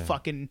was a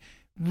fucking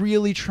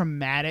really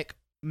traumatic,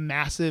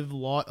 massive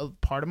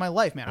part of my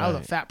life, man. I was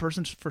a fat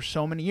person for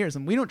so many years,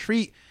 and we don't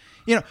treat,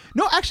 no,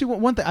 actually,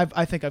 one thing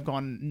I think I've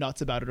gone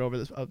nuts about it over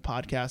this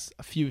podcast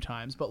a few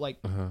times, but like,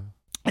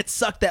 it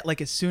sucked that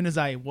like as soon as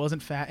I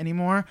wasn't fat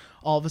anymore,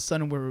 all of a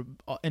sudden we're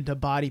into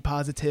body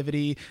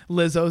positivity.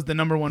 Lizzo's the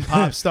 #1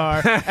 pop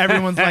star.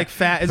 Everyone's like,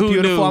 fat is Who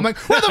beautiful. knew? I'm like,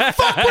 where the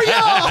fuck were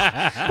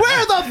y'all?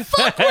 Where the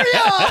fuck were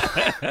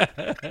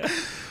y'all?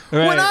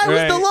 When I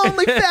was the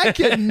lonely fat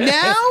kid,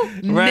 now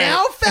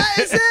fat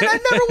is in. I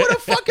never would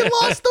have fucking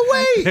lost the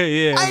weight.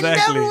 Yeah, I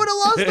exactly. never would have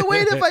lost the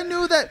weight if I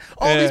knew that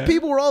all these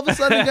people were all of a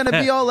sudden going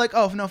to be all like,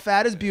 oh no,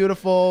 fat is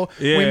beautiful.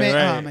 Yeah,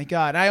 right. Oh my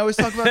god. I always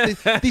talk about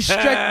these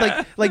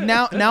stretch like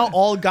now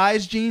all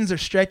guys jeans are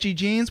stretchy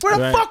jeans. Where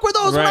the fuck were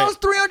those when I was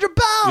 300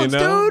 pounds,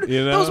 dude?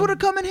 Those would have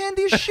come in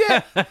handy as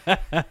shit.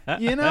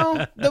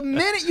 The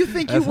minute you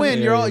think you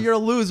win, you're a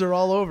loser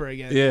all over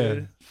again. Yeah.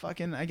 Dude.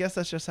 Fucking, I guess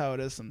that's just how it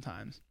is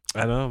sometimes.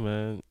 I know,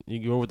 man.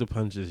 You go with the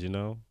punches,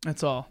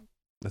 That's all.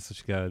 That's what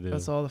you gotta do.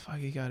 That's all the fuck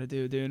you gotta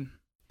do, dude.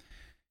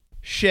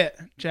 Shit,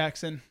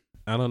 Jackson.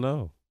 I don't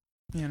know.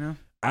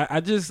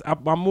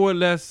 I'm more or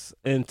less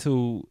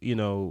into,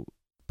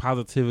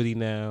 positivity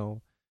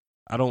now.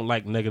 I don't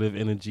like negative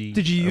energy.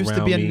 Did you used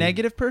to be a me.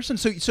 negative person?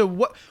 So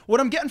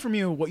what I'm getting from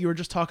you, what you were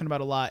just talking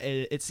about a lot,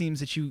 it seems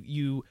that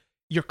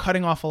you're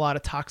cutting off a lot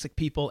of toxic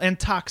people and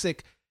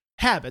toxic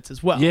habits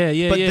as well.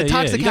 Yeah. But the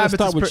toxic you gotta habits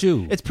start with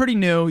you. It's pretty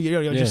new.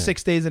 Just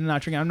 6 days into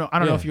not drinking. I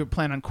don't know if you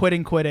plan on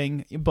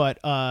quitting, but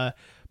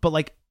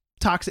like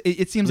toxic.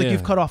 It seems like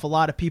you've cut off a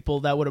lot of people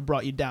that would have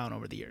brought you down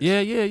over the years.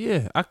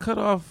 Yeah. I cut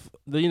off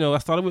I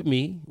started with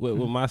me, with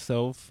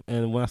myself,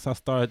 and once I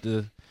started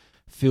to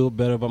feel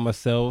better about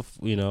myself,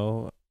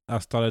 I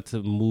started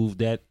to move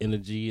that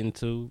energy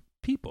into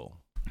people.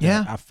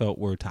 Yeah. I felt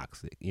were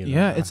toxic.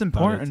 Yeah, it's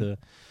important to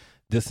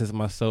distance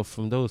myself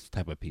from those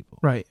type of people.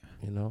 Right.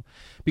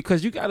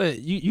 Because you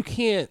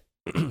can't.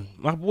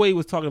 My boy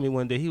was talking to me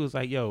one day. He was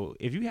like, "Yo,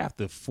 if you have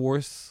to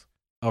force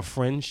a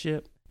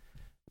friendship,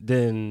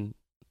 then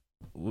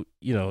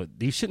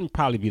you shouldn't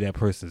probably be that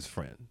person's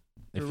friend.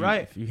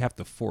 If you have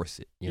to force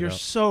it, you're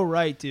so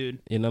right,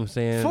 dude. You know what I'm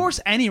saying? Force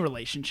any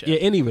relationship. Yeah,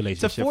 any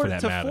relationship for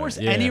that matter. To force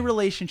any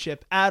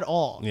relationship at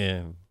all.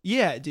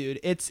 Yeah, dude.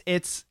 It's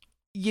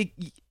you.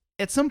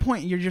 At some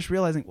point, you're just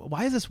realizing,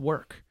 why does this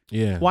work?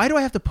 Yeah. Why do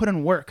I have to put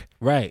in work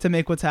to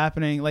make what's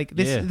happening? Like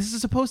this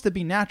is supposed to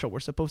be natural. We're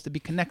supposed to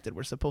be connected.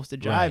 We're supposed to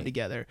jive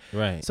together.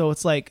 Right. So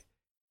it's like,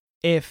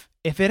 if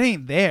it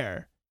ain't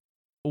there,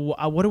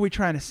 what are we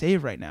trying to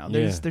save right now?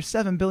 There's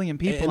 7 billion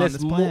people on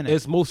this planet.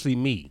 It's mostly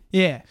me.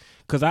 Yeah.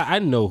 Because I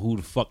know who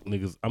the fuck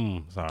niggas.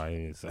 I'm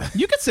sorry.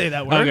 You could say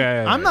that word.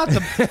 Okay. I'm not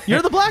the.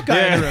 You're the black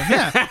guy in the room.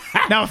 Yeah.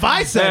 Now, if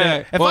I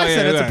said it,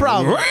 it's a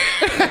problem.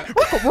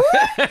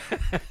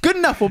 Good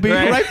enough. We'll be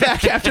right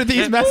back after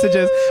these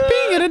messages.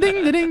 Ding, ding,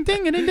 ding, ding,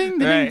 ding, ding,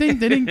 ding, ding,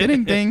 ding,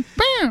 ding, ding.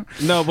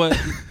 No, but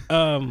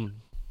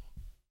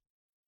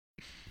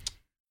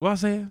what I was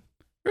saying?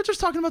 We're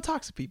just talking about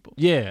toxic people.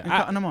 Yeah, and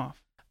cutting them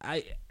off.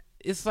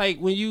 It's like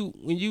when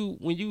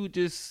you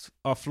just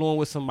are flowing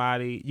with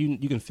somebody,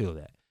 you can feel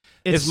that.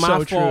 It's my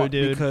so fault, true,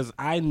 dude. because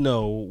I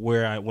know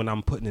when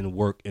I'm putting in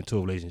work into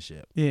a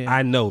relationship. Yeah.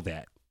 I know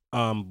that.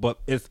 But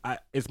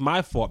it's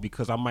my fault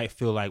because I might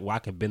feel like, well, I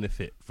can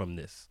benefit from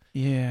this.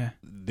 Yeah.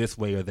 This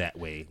way or that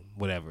way,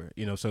 whatever.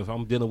 So if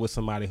I'm dealing with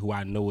somebody who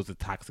I know is a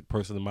toxic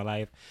person in my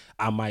life,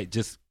 I might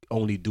just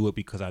only do it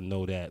because I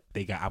know that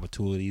they got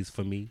opportunities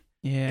for me.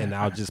 Yeah. And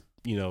I'll just,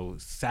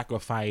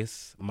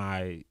 sacrifice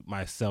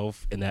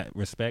myself in that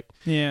respect.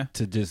 Yeah.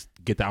 To just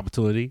get the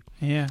opportunity.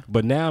 Yeah.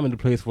 But now I'm in the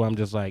place where I'm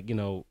just like,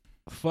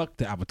 fuck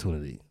the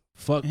opportunity.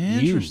 Fuck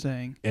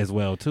Interesting. you as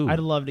well too. I'd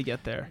love to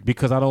get there.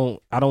 Because I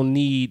don't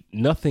need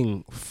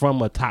nothing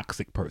from a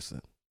toxic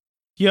person.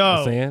 Yo. You know what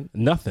I'm saying?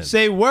 Nothing.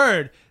 Say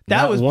word.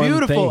 That Not was one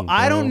beautiful. thing,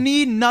 I bro. don't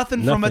need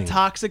nothing from a Nothing.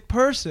 toxic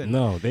person.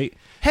 No,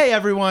 Hey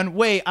everyone,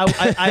 wait.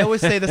 I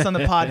always say this on the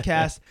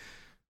podcast.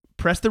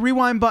 Press the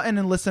rewind button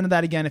and listen to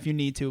that again if you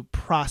need to.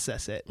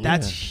 Process it.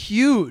 That's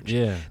huge.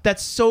 Yeah.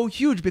 That's so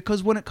huge,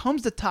 because when it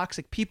comes to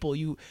toxic people,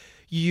 you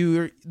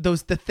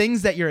the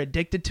things that you're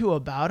addicted to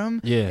about them,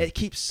 Yeah. it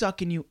keeps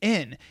sucking you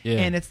in. Yeah.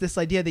 And it's this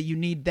idea that you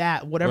need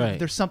that, whatever, Right.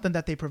 there's something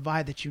that they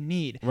provide that you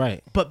need.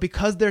 Right. But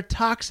because they're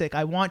toxic,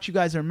 I want you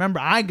guys to remember,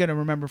 I'm going to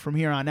remember from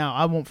here on out.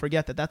 I won't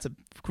forget that. That's a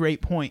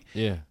great point.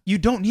 Yeah. You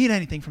don't need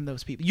anything from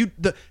those people.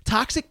 The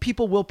toxic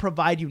people will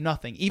provide you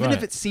nothing. Even if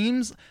Right. it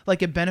seems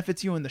like it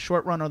benefits you in the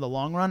short run or the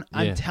long run, Yeah.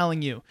 I'm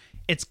telling you,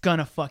 it's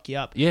gonna fuck you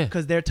up. Yeah.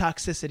 Because their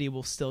toxicity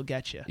will still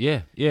get you.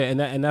 Yeah. Yeah.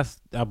 And that's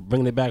I'm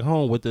bringing it back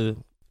home with the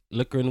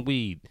liquor and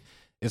weed.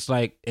 It's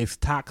like it's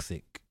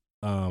toxic.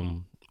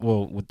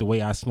 Well, with the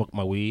way I smoke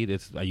my weed,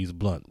 I use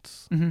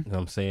blunts. Mhm. You know what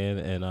I'm saying?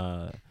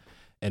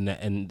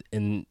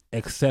 And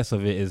excess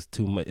of it is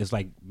too much. It's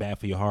like bad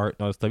for your heart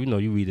and all that stuff. You know,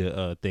 you read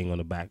a thing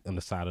on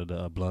the side of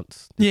the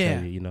blunts. to Yeah.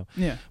 tell you know.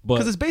 Yeah. But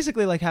Because it's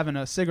basically like having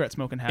a cigarette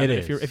smoking habit.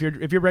 It is.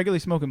 If you're regularly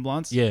smoking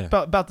blunts, Yeah.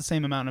 about the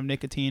same amount of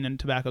nicotine and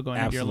tobacco going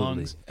into your absolutely,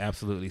 lungs.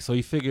 absolutely. So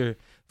you figure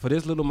for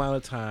this little amount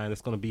of time,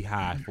 it's gonna be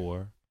high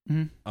for.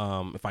 Mhm.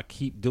 If I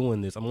keep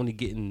doing this, I'm only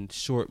getting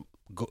short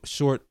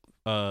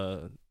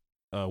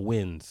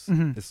wins.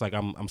 Mhm. It's like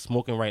I'm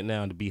smoking right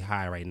now to be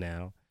high right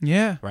now,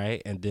 Yeah.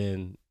 right? And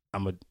then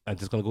I'm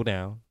just gonna go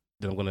down.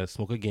 Then I'm gonna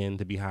smoke again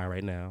to be high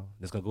right now.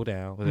 It's gonna go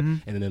down,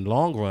 Mhm. and then in the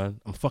long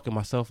run, I'm fucking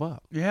myself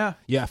up. Yeah.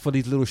 Yeah, for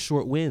these little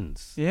short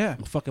wins, Yeah.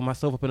 I'm fucking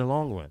myself up in the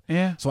long run.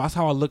 Yeah. So that's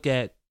how I look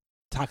at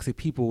toxic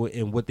people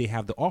and what they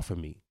have to offer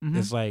me. Mhm.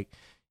 It's like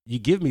you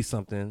give me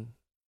something,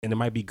 and it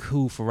might be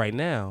cool for right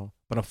now,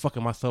 but I'm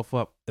fucking myself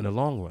up in the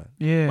long run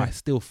Yeah. by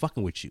still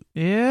fucking with you.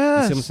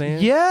 Yes. what I'm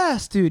saying?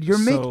 Yes, dude.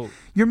 So-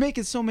 You're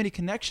making so many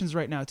connections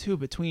right now too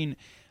between.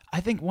 I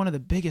think one of the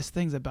biggest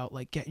things about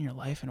like getting your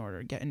life in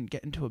order, getting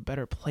to a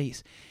better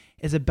place,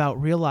 is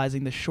about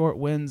realizing the short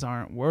wins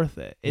aren't worth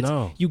it.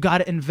 No. You got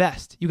to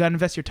invest. You got to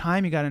invest your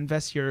time. You got to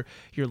invest your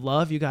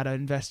love. You got to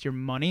invest your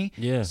money.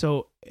 Yeah.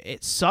 So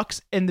it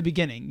sucks in the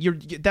beginning.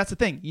 That's the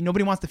thing.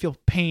 Nobody wants to feel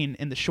pain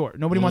in the short.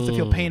 Nobody wants to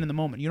feel pain in the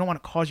moment. You don't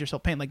want to cause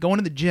yourself pain. Like going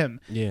to the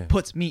gym Yeah.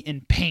 puts me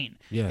in pain.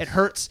 Yes. It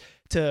hurts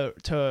to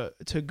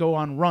go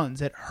on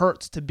runs. It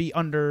hurts to be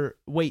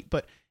underweight,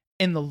 but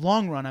in the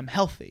long run, I'm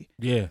healthy.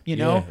 Yeah. You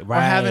know, yeah, or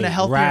having a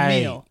healthier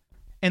right. meal.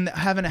 And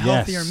having a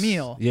healthier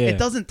meal, Yeah. it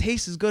doesn't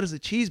taste as good as a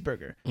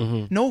cheeseburger.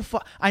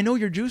 Mhm. I know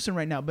you're juicing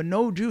right now, but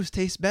no juice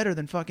tastes better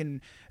than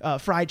fucking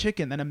fried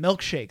chicken, than a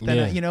milkshake,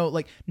 than Yeah.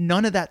 like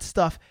none of that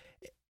stuff.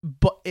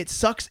 But it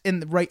sucks in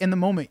the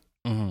moment.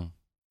 Mhm.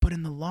 But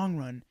in the long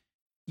run,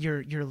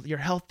 you're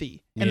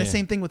healthy. And the Yeah.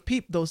 same thing with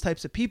those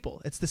types of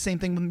people. It's the same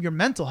thing with your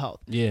mental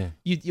health. Yeah.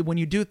 When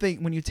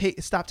you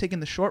stop taking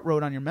the short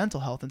road on your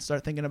mental health and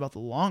start thinking about the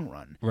long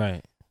run.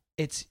 Right.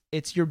 It's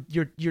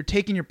you're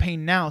taking your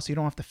pain now so you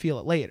don't have to feel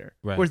it later.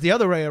 Right. Whereas the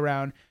other way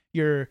around,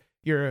 you're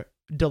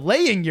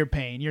delaying your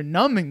pain, you're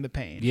numbing the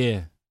pain,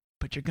 Yeah.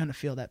 but you're gonna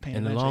feel that pain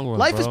In the eventually. long run,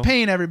 Life bro. is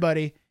pain,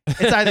 everybody.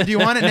 It's either do you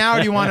want it now or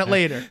do you want it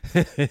later.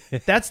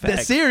 That's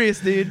Facts. serious,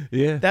 dude.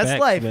 Yeah. That's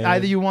facts, life. man.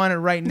 Either you want it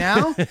right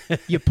now,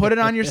 you put it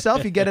on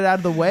yourself, you get it out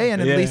of the way,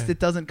 and at Yeah. least it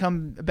doesn't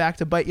come back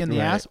to bite you in the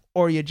Right. ass,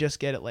 or you just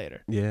get it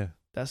later. Yeah.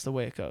 That's the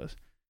way it goes.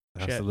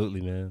 Shit.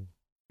 Absolutely, man.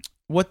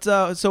 What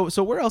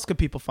so where else could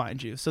people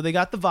find you? So they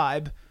got the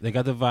vibe. They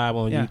got the vibe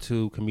on Yeah.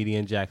 YouTube.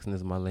 Comedian Jackson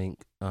is my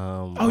link.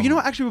 Oh, you know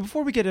what? Actually,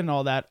 before we get into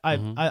all that,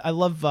 Mhm. I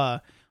love.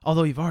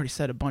 Although you've already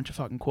said a bunch of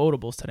fucking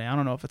quotables today, I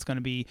don't know if it's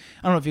gonna be.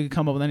 I don't know if you could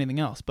come up with anything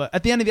else. But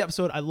at the end of the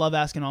episode, I love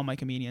asking all my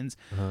comedians,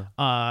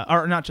 Uh-huh.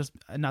 or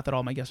not that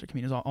all my guests are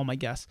comedians, all my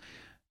guests.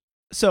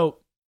 So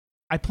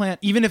I plan,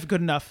 even if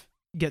Good Enough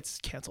gets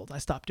canceled, I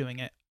stop doing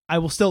it. I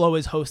will still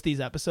always host these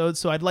episodes.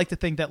 So I'd like to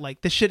think that like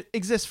this shit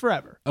exists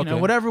forever. You know,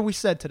 Okay. whatever we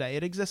said today,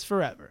 it exists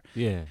forever.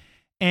 Yeah.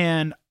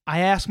 And I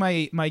ask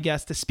my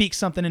guests to speak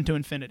something into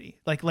infinity,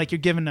 like you're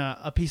giving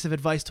a piece of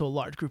advice to a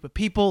large group of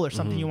people or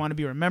something you want to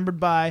be remembered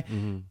by.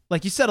 Mhm.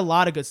 Like you said a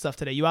lot of good stuff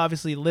today. You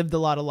obviously lived a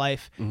lot of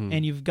life Mhm.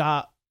 and you've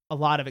got a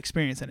lot of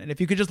experience in it. If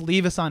you could just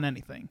leave us on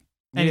anything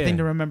Yeah.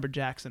 to remember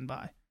Jackson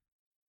by.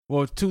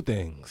 Well, two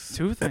things.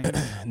 Two things.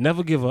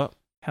 Never give up.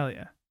 Hell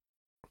yeah.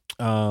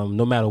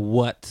 No matter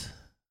what,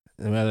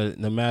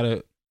 no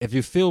matter if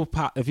you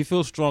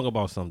feel strong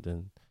about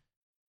something,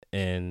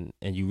 and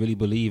you really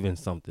believe in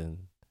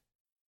something,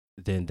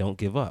 then don't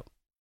give up.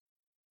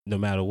 No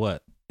matter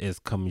what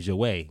comes your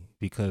way,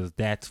 because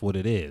that's what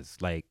it is.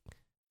 Like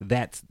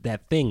that's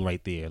that thing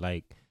right there.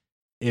 Like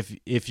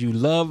if you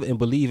love and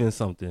believe in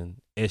something,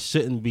 it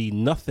shouldn't be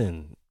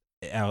nothing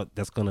out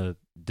that's gonna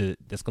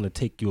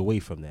take you away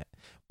from that.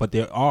 But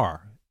there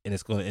are,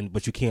 and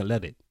but you can't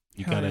let it.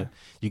 You Hell gotta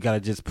you gotta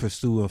just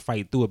pursue and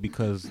fight through it,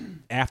 because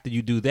after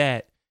you do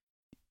that,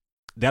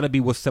 that'll be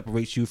what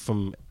separates you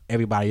from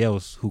everybody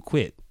else who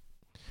quit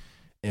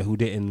and who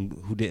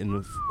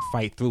didn't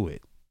fight through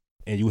it.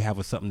 And you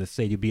have something to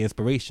say. You be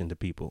inspiration to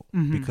people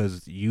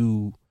because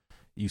you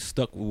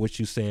stuck with what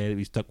you said.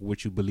 You stuck with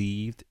what you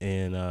believed,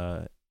 and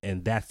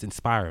that's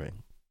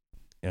inspiring.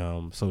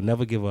 So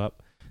never give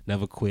up,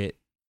 never quit.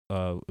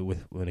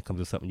 When it comes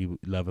to something you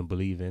love and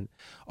believe in.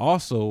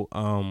 Also,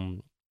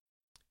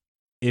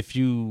 if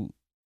you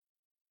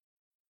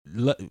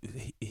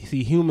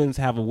see, humans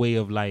have a way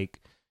of like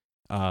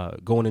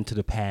going into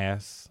the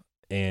past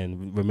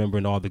and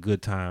remembering all the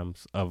good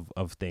times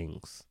of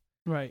things,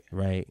 Right.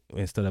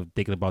 Instead of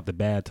thinking about the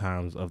bad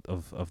times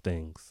of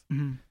things.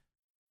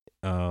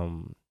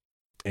 And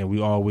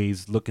we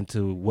always look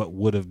into what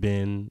would have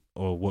been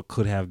or what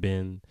could have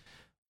been.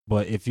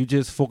 But if you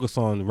just focus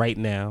on right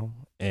now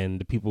and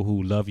the people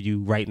who love you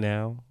right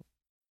now,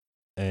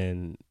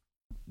 and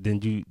then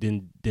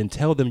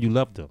tell them you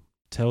love them.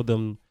 Tell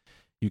them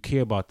you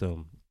care about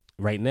them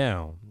right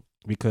now,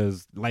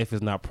 because life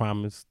is not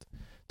promised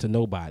to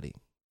nobody.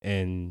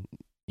 And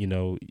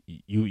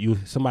you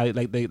somebody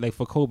like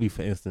for Kobe,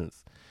 for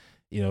instance,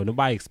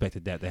 nobody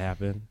expected that to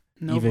happen.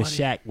 Nobody. Even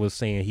Shaq was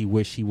saying he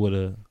wished he would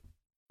have,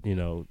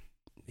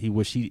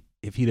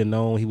 if he'd have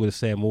known, he would have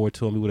said more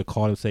to him. He would have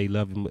called him, say he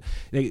loved him.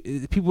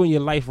 People in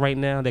your life right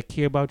now that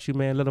care about you,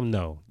 man, let them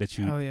know that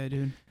you, Hell yeah,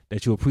 dude.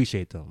 that you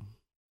appreciate them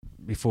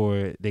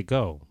before they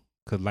go,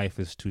 because life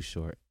is too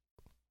short.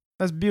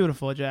 That's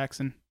beautiful,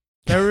 Jackson.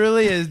 That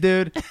really is,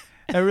 dude.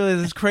 That really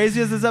is. As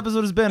crazy as this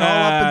episode has been, all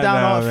up and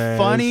down, all man,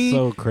 funny, it's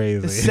so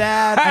crazy, it's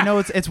sad. I know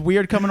it's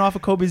weird coming off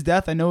of Kobe's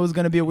death. I know it was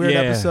going to be a weird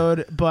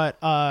episode, but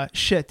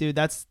shit, dude,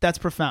 that's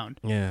profound.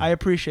 Yeah, I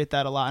appreciate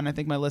that a lot, and I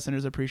think my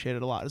listeners appreciate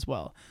it a lot as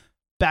well.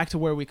 Back to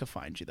where we could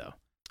find you, though.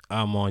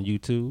 I'm on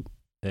YouTube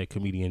at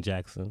Comedian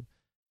Jackson.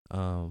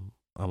 I'm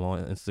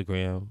on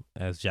Instagram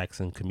as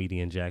Jackson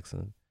Comedian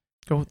Jackson.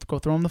 Go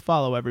throw him the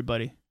follow,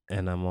 everybody.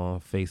 And I'm on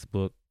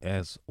Facebook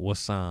as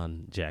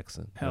Wassan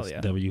Jackson. Hell That's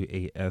yeah.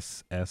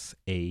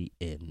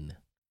 WASSAN.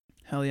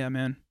 Hell yeah,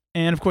 man.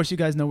 And of course, you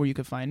guys know where you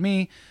can find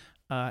me.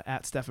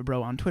 At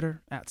Steffabro on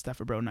Twitter, at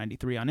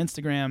Steffabro93 on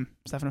Instagram,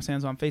 Stefano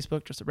Sands on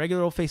Facebook, just a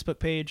regular old Facebook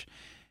page.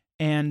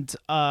 And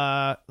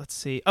let's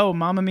see. Oh,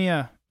 Mamma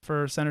Mia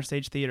for Center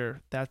Stage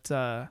Theater. That's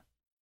we're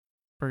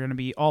gonna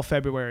be all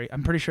February.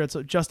 I'm pretty sure it's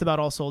just about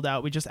all sold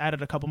out. We just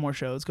added a couple more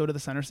shows. Go to the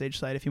Center Stage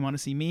site if you want to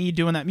see me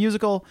doing that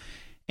musical.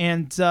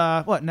 And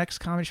next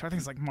comedy show? I think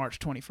it's like March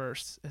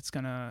 21st. It's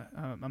gonna.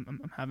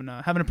 I'm having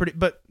a pretty,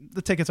 but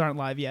the tickets aren't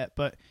live yet.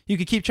 But you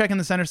can keep checking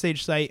the Center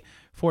Stage site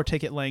for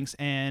ticket links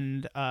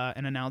and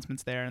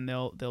announcements there, and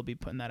they'll be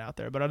putting that out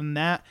there. But other than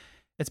that,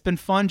 it's been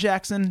fun,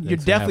 Jackson. You're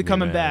definitely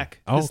coming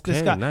back.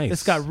 Okay, nice.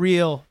 This got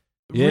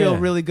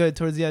really good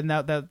towards the end.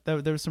 Now that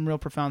there was some real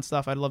profound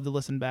stuff I'd love to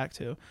listen back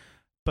to.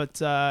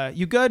 But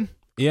you good?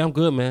 Yeah, I'm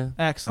good, man.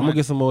 Excellent. I'm going to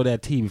get some more of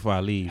that tea before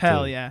I leave.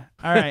 Hell too. yeah.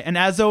 All right. And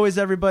as always,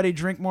 everybody,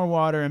 drink more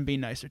water and be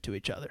nicer to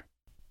each other.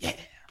 Yeah.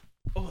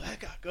 Oh, that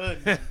got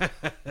good.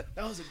 That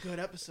was a good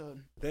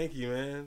episode. Thank you, man.